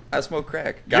mean? I smoke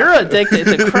crack. You're addicted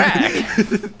to crack.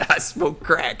 I smoke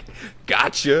crack.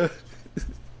 Gotcha.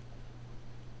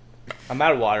 I'm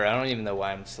out of water. I don't even know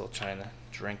why I'm still trying to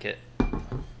drink it.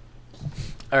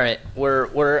 All right,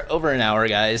 we're over an hour,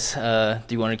 guys. Do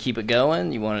you want to keep it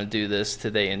going? You want to do this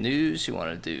today in news? You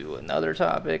want to do another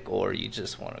topic, or you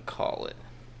just want to call it?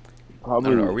 I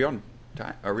Probably. don't know. Are we on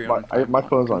time? Are we on? Time? My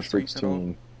phone's on constraint at all?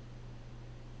 16.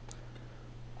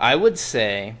 I would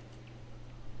say,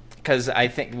 because I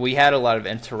think we had a lot of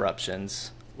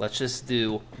interruptions. Let's just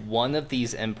do one of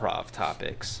these improv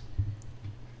topics.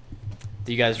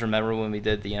 Do you guys remember when we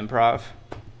did the improv?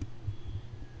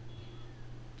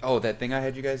 Oh, that thing I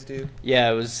had you guys do? Yeah,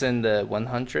 it was in the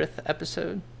 100th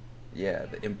episode. Yeah,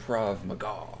 the improv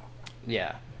Magaw.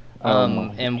 Yeah. Oh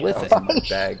And I with was in my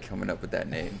bag coming up with that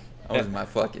name. I was in my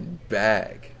fucking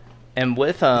bag. and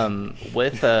with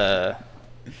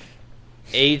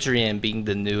Adrian being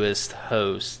the newest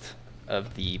host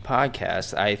of the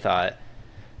podcast, I thought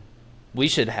we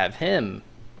should have him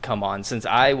come on since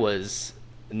I was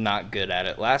not good at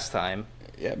it last time.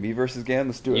 Yeah, me versus Gan.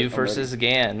 Let's do it. You versus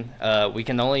Gan.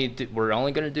 We're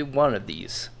only going to do one of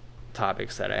these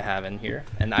topics that I have in here,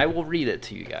 and I will read it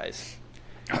to you guys.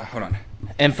 Hold on.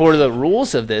 And for the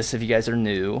rules of this, if you guys are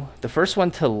new, the first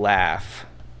one to laugh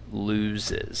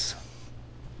loses.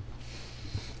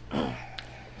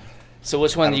 So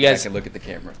which one do you guys? I can look at the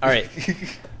camera. All right,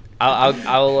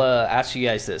 I'll ask you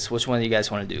guys this: which one do you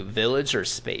guys want to do, village or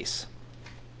space?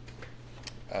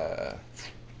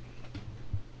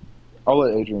 I'll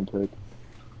let Adrian pick.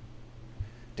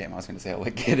 Damn, I was gonna say I'll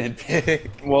let Get in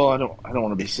pick. Well, I don't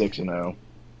want to be 6-0.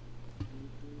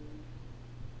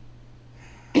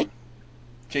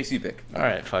 Chase, you pick. All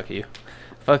right, fuck you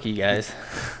guys.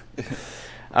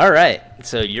 All right,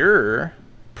 so your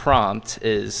prompt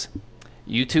is: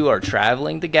 you two are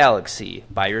traveling the galaxy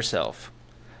by yourself,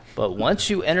 but once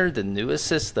you enter the newest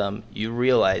system, you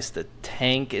realize the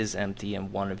tank is empty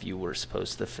and one of you were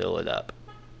supposed to fill it up.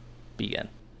 Begin.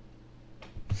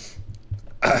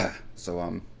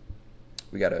 So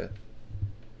we got an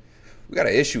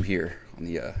issue here on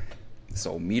the this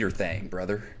old meter thing,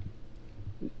 brother.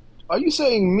 Are you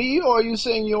saying me or are you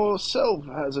saying yourself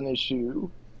has an issue?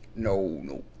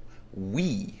 No,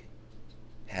 we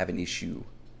have an issue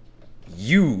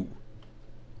you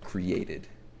created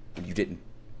when you didn't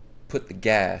put the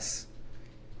gas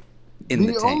in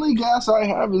the tank. The only gas I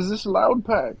have is this loud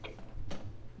pack.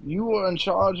 You were in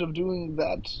charge of doing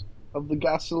that, of the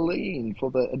gasoline for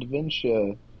the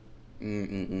adventure.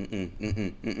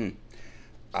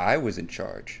 I was in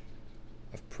charge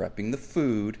of prepping the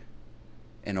food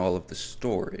and all of the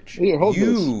storage. Here, hold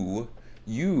this.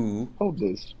 You. Hold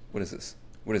this. What is this?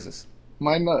 What is this?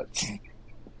 My nuts.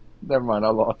 Never mind, I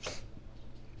lost.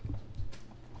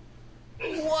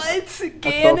 What,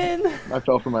 Gannon? I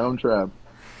fell for my own trap.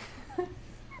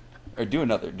 Or do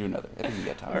another. I think you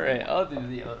got time. All right, I'll do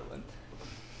the other one.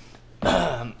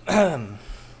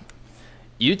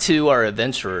 You two are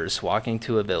adventurers walking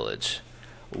to a village.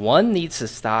 One needs to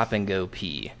stop and go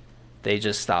pee. They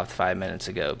just stopped 5 minutes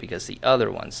ago because the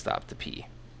other one stopped to pee.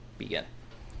 Begin.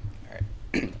 All right.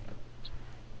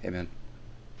 Hey, man.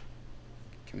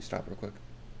 Can we stop real quick?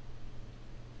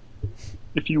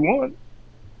 If you want.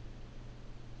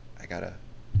 I gotta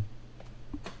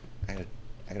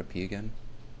pee again.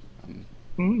 Okay.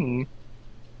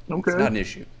 It's not an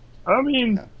issue. I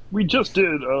mean, No. we just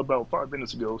did about 5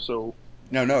 minutes ago, so...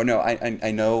 No.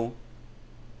 I know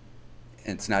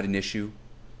it's not an issue.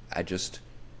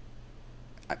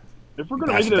 If we're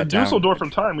going Pass to make it a that down. Dusseldorf from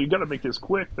time, we've got to make this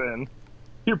quick then.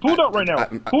 Here, pull it out right now.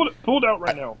 Pull it out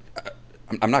right now.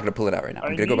 I'm not gonna pull it out right now.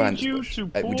 I'm gonna go behind this bush.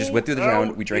 We just went through the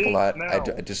town. We drank a lot. I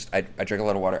drank a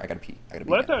lot of water. I gotta pee.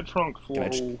 Let that trunk flow.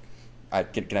 Can I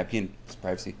pee in some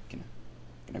privacy? Can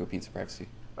I go pee in some privacy?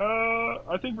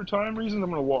 I think for time reasons, I'm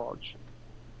going to watch.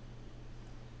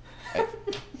 I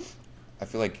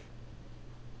feel like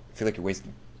you're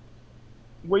wasting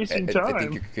Time. I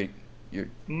think you're.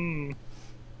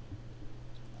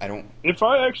 I don't. If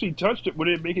I actually touched it, would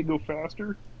it make it go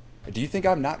faster? Do you think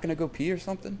I'm not gonna go pee or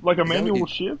something? Like a manual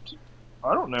shift?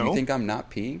 I don't know. Do you think I'm not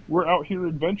peeing? We're out here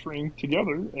adventuring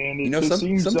together, and it You know,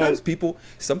 seems sometimes that...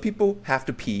 some people have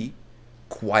to pee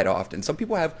quite often. Some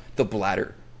people have the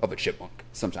bladder of a chipmunk.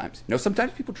 Sometimes,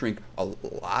 sometimes people drink a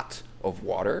lot of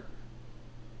water.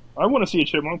 I want to see a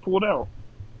chipmunk pull it out.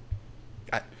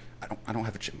 I don't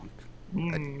have a chipmunk.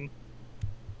 Mm.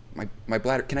 My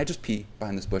bladder. Can I just pee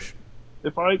behind this bush?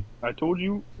 If I told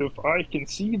you, if I can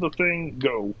see the thing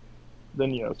go,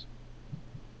 then yes.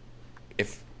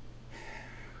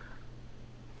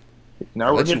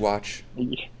 I'll let you watch.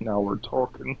 Now we're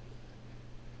talking.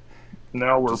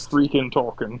 Now we're freaking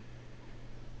talking.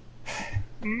 I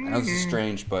know this is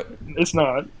strange, but It's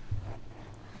not.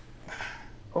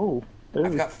 Oh. Hey.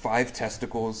 I've got 5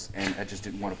 testicles, and I just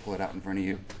didn't want to pull it out in front of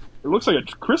you. It looks like a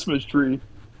Christmas tree.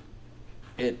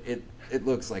 It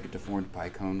looks like a deformed pie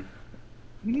cone.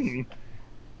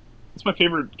 It's my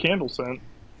favorite candle scent.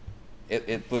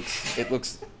 It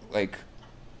looks like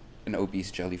an obese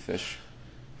jellyfish.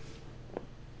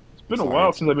 It's been a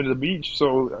while since I've been to the beach,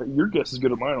 so your guess is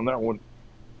good as mine on that one.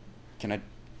 Can I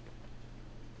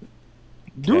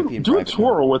Do a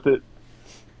twirl with it.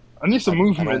 I need some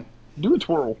movement. I Do a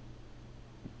twirl.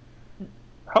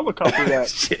 Helicopter that.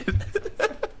 Shit.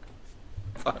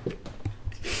 Fuck.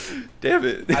 Damn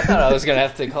it. I thought I was going to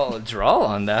have to call a draw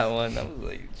on that one. I was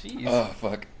like, jeez. Oh,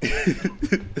 fuck.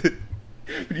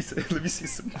 Let me see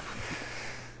some.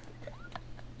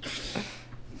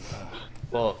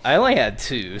 Well, I only had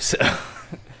 2, so...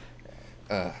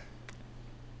 Do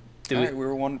all we, right, we're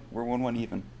 1-1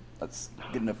 even. That's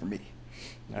good enough for me.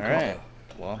 all right.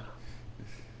 Well,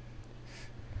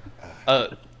 I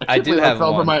I can't do believe I have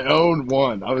fell for one. my own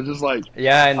one. I was just like,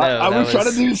 Yeah, I know. I That was trying to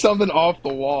was. do something off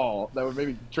the wall that would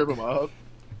maybe trip him up,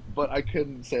 but I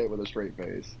couldn't say it with a straight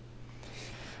face.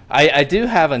 I do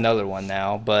have another one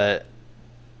now, but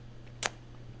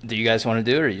do you guys want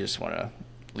to do it, or you just want to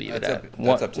leave it at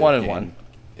That's up to one and Gan. one?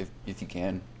 If you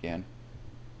can, Gan.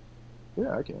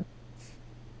 Yeah, I can.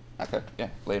 Okay, yeah,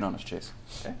 lay it on us, Chase.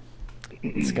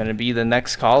 It's gonna be the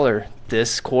next caller,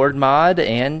 Discord mod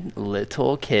and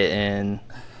Little Kitten,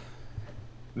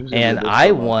 Who's gonna and be this I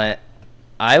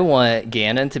summer? want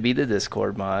Gannon to be the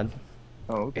Discord mod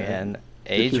Oh, okay. and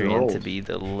 6 years Adrian to old. be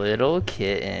the Little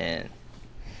Kitten.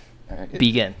 All right.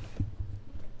 Begin.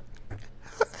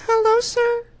 Hello,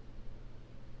 sir.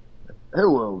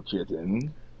 Hello,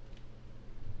 kitten.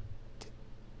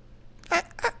 I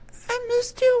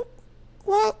missed you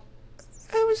while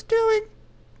I was doing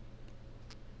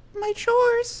my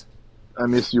chores. I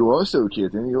miss you also,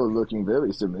 kitten. You're looking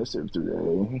very submissive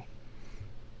today.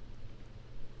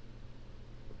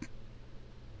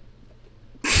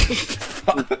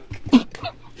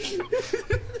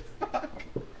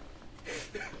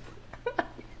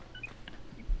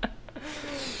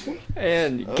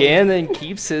 And Gannon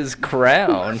keeps his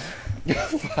crown.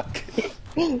 Fuck.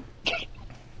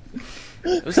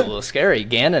 It was a little scary.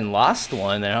 Gannon lost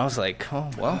one, and I was like, oh,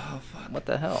 well, what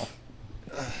the hell?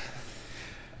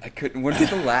 I couldn't. When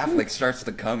the laugh like starts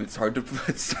to come, it's hard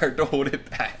to hold it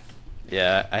back.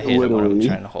 Yeah, I hate it when I'm Literally.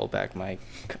 trying to hold back my...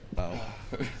 Oh.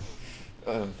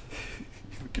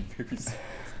 We could very s-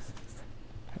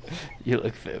 You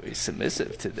look very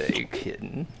submissive today,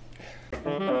 kitten.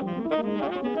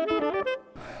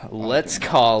 Let's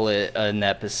call it an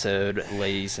episode,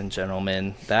 ladies and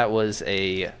gentlemen. That was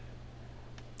a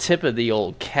tip of the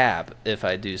old cap, if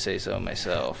I do say so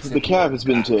myself. The cap has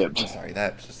been I'm tipped. sorry.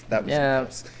 That was Yeah,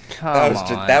 impulse. come That was on.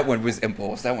 just that one was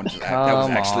impulse. That one just that was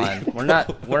Come actually. on.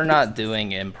 We're not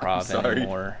doing improv Sorry.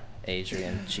 anymore,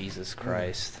 Adrian. Jesus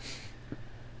Christ.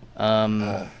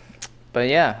 But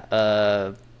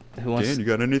yeah, who wants? Dan, you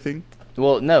got anything?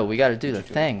 Well, no, we got to do the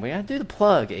thing. We got to do the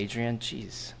plug, Adrian.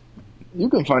 Jeez. You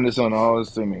can find us on all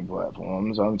streaming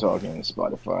platforms. I'm talking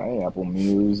Spotify, Apple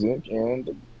Music,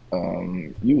 and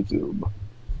YouTube,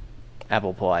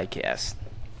 Apple Podcast.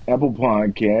 Apple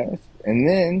Podcast. And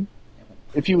then,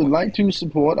 if you would like to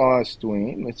support our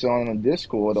stream, it's on a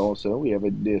Discord also. We have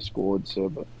a Discord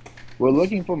server. We're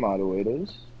looking for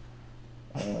moderators.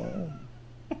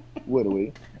 What do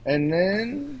we? And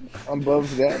then,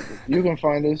 above that, you can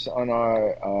find us on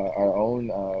our own,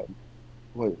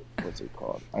 what's it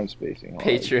called? I'm spacing. hard.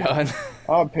 Patreon.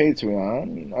 Our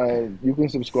Patreon. You can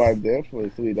subscribe there for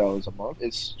 $3 a month.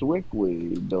 It's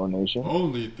strictly donation,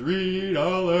 Only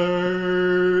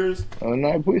 $3. and I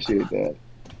appreciate that.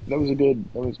 That was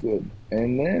good.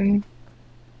 And then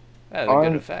That had a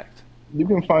good effect. you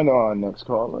can find our next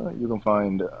caller. You can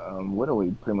find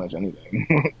literally pretty much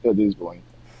anything at this point.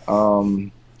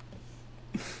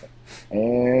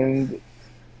 And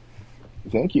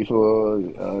thank you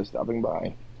for stopping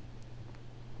by.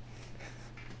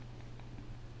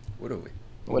 What are we?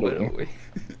 Literally.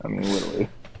 I mean, literally.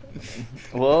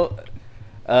 Well,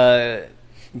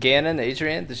 Gannon,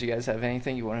 Adrian, did you guys have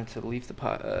anything you wanted to leave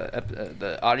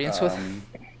the audience with?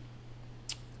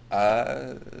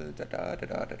 I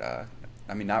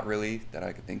mean, not really that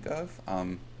I could think of.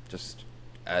 Just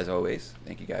as always,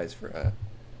 thank you guys for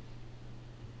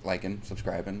liking,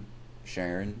 subscribing,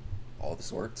 sharing, all the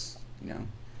sorts. You know,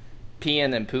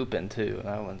 Peeing and pooping too.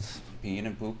 That one's. peeing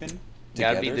and pooping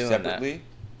Gotta together, be doing separately,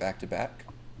 back to back,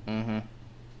 Mm-hmm.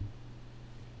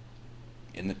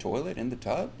 in the toilet, in the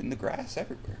tub, in the grass,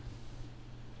 everywhere.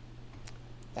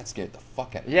 That scared the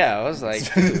fuck out of me. Yeah, I was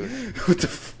like, dude, What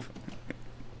the?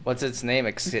 what's its name?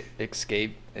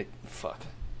 Fuck.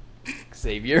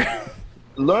 Xavier.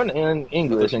 Learn in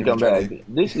English and come back.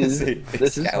 This is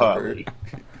Excalibur. Harley.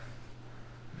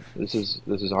 This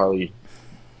is Harley,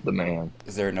 the man.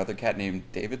 Is there another cat named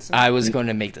Davidson? I was going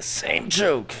to make the same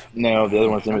joke. No, the other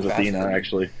one's name is I'm faster Athena. than you.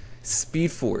 Actually,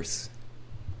 Speed Force.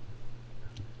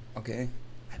 Okay,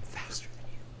 I'm faster than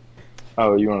you.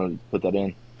 oh, you want to put that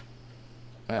in?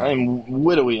 Yeah. I'm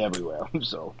literally everywhere.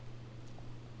 So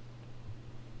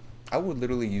I would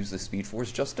literally use the Speed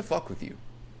Force just to fuck with you.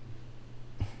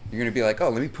 You're gonna be like, oh,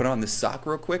 let me put on this sock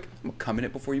real quick. I'm gonna come in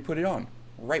it before you put it on.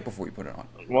 Right before you put it on.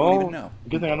 You don't well, even know.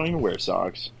 good thing I don't even wear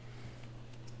socks.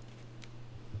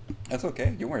 That's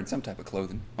okay. You're wearing some type of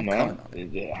clothing. I'm No, coming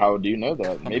on it. how do you know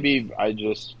that? Coming. Maybe I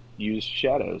just use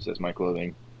shadows as my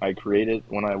clothing. I create it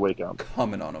when I wake up.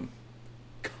 Coming on them.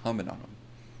 Coming on them.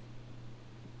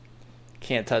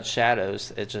 can't touch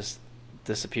shadows. It just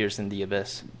disappears in the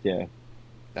abyss. Yeah.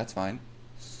 That's fine.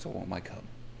 So will my cub.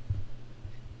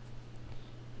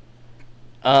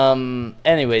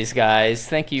 Anyways, guys,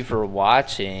 thank you for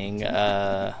watching.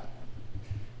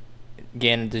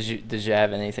 Gannon, did you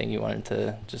have anything you wanted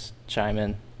to just chime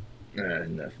in?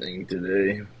 Nothing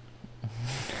today.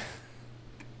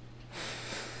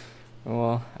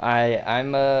 Well,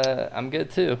 I'm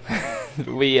good too.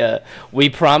 We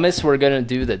promise we're gonna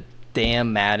do the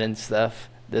damn Madden stuff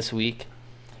this week.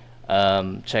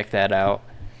 Check that out.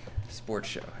 Sports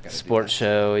show. Sports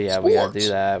show. Yeah, we gotta do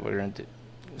that. We're gonna do.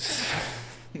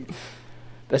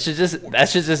 That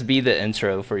should just be the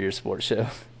intro for your sports show,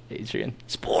 Adrian.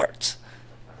 Sports.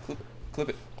 Clip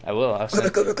it. I will. I'll send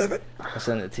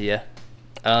it to you.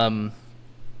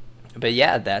 But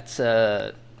yeah, that's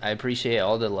I appreciate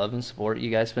all the love and support you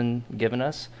guys been giving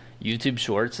us. YouTube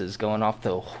Shorts is going off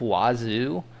the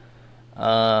wazoo.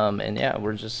 And yeah,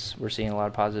 we're seeing a lot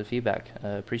of positive feedback.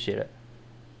 Appreciate it.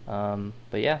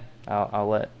 But yeah, I'll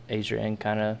let Adrian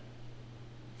kind of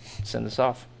send us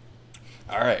off.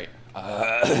 All right.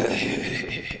 Gotta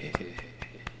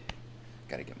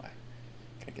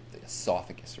get the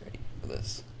esophagus ready for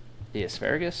this. The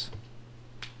asparagus.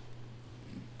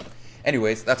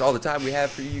 Anyways, that's all the time we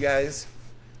have for you guys.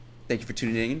 Thank you for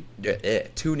tuning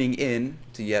in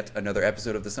to yet another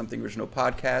episode of the Something Original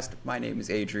podcast. My name is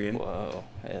Adrian. Whoa,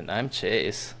 and I'm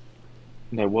Chase.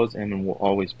 There was and will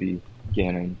always be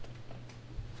Gannon.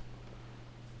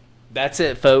 That's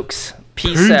it, folks.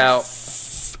 Peace out.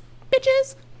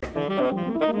 Bitches!